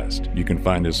Nextcast. You can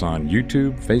find us on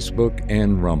YouTube, Facebook,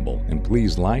 and Rumble. And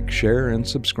please like, share, and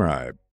subscribe.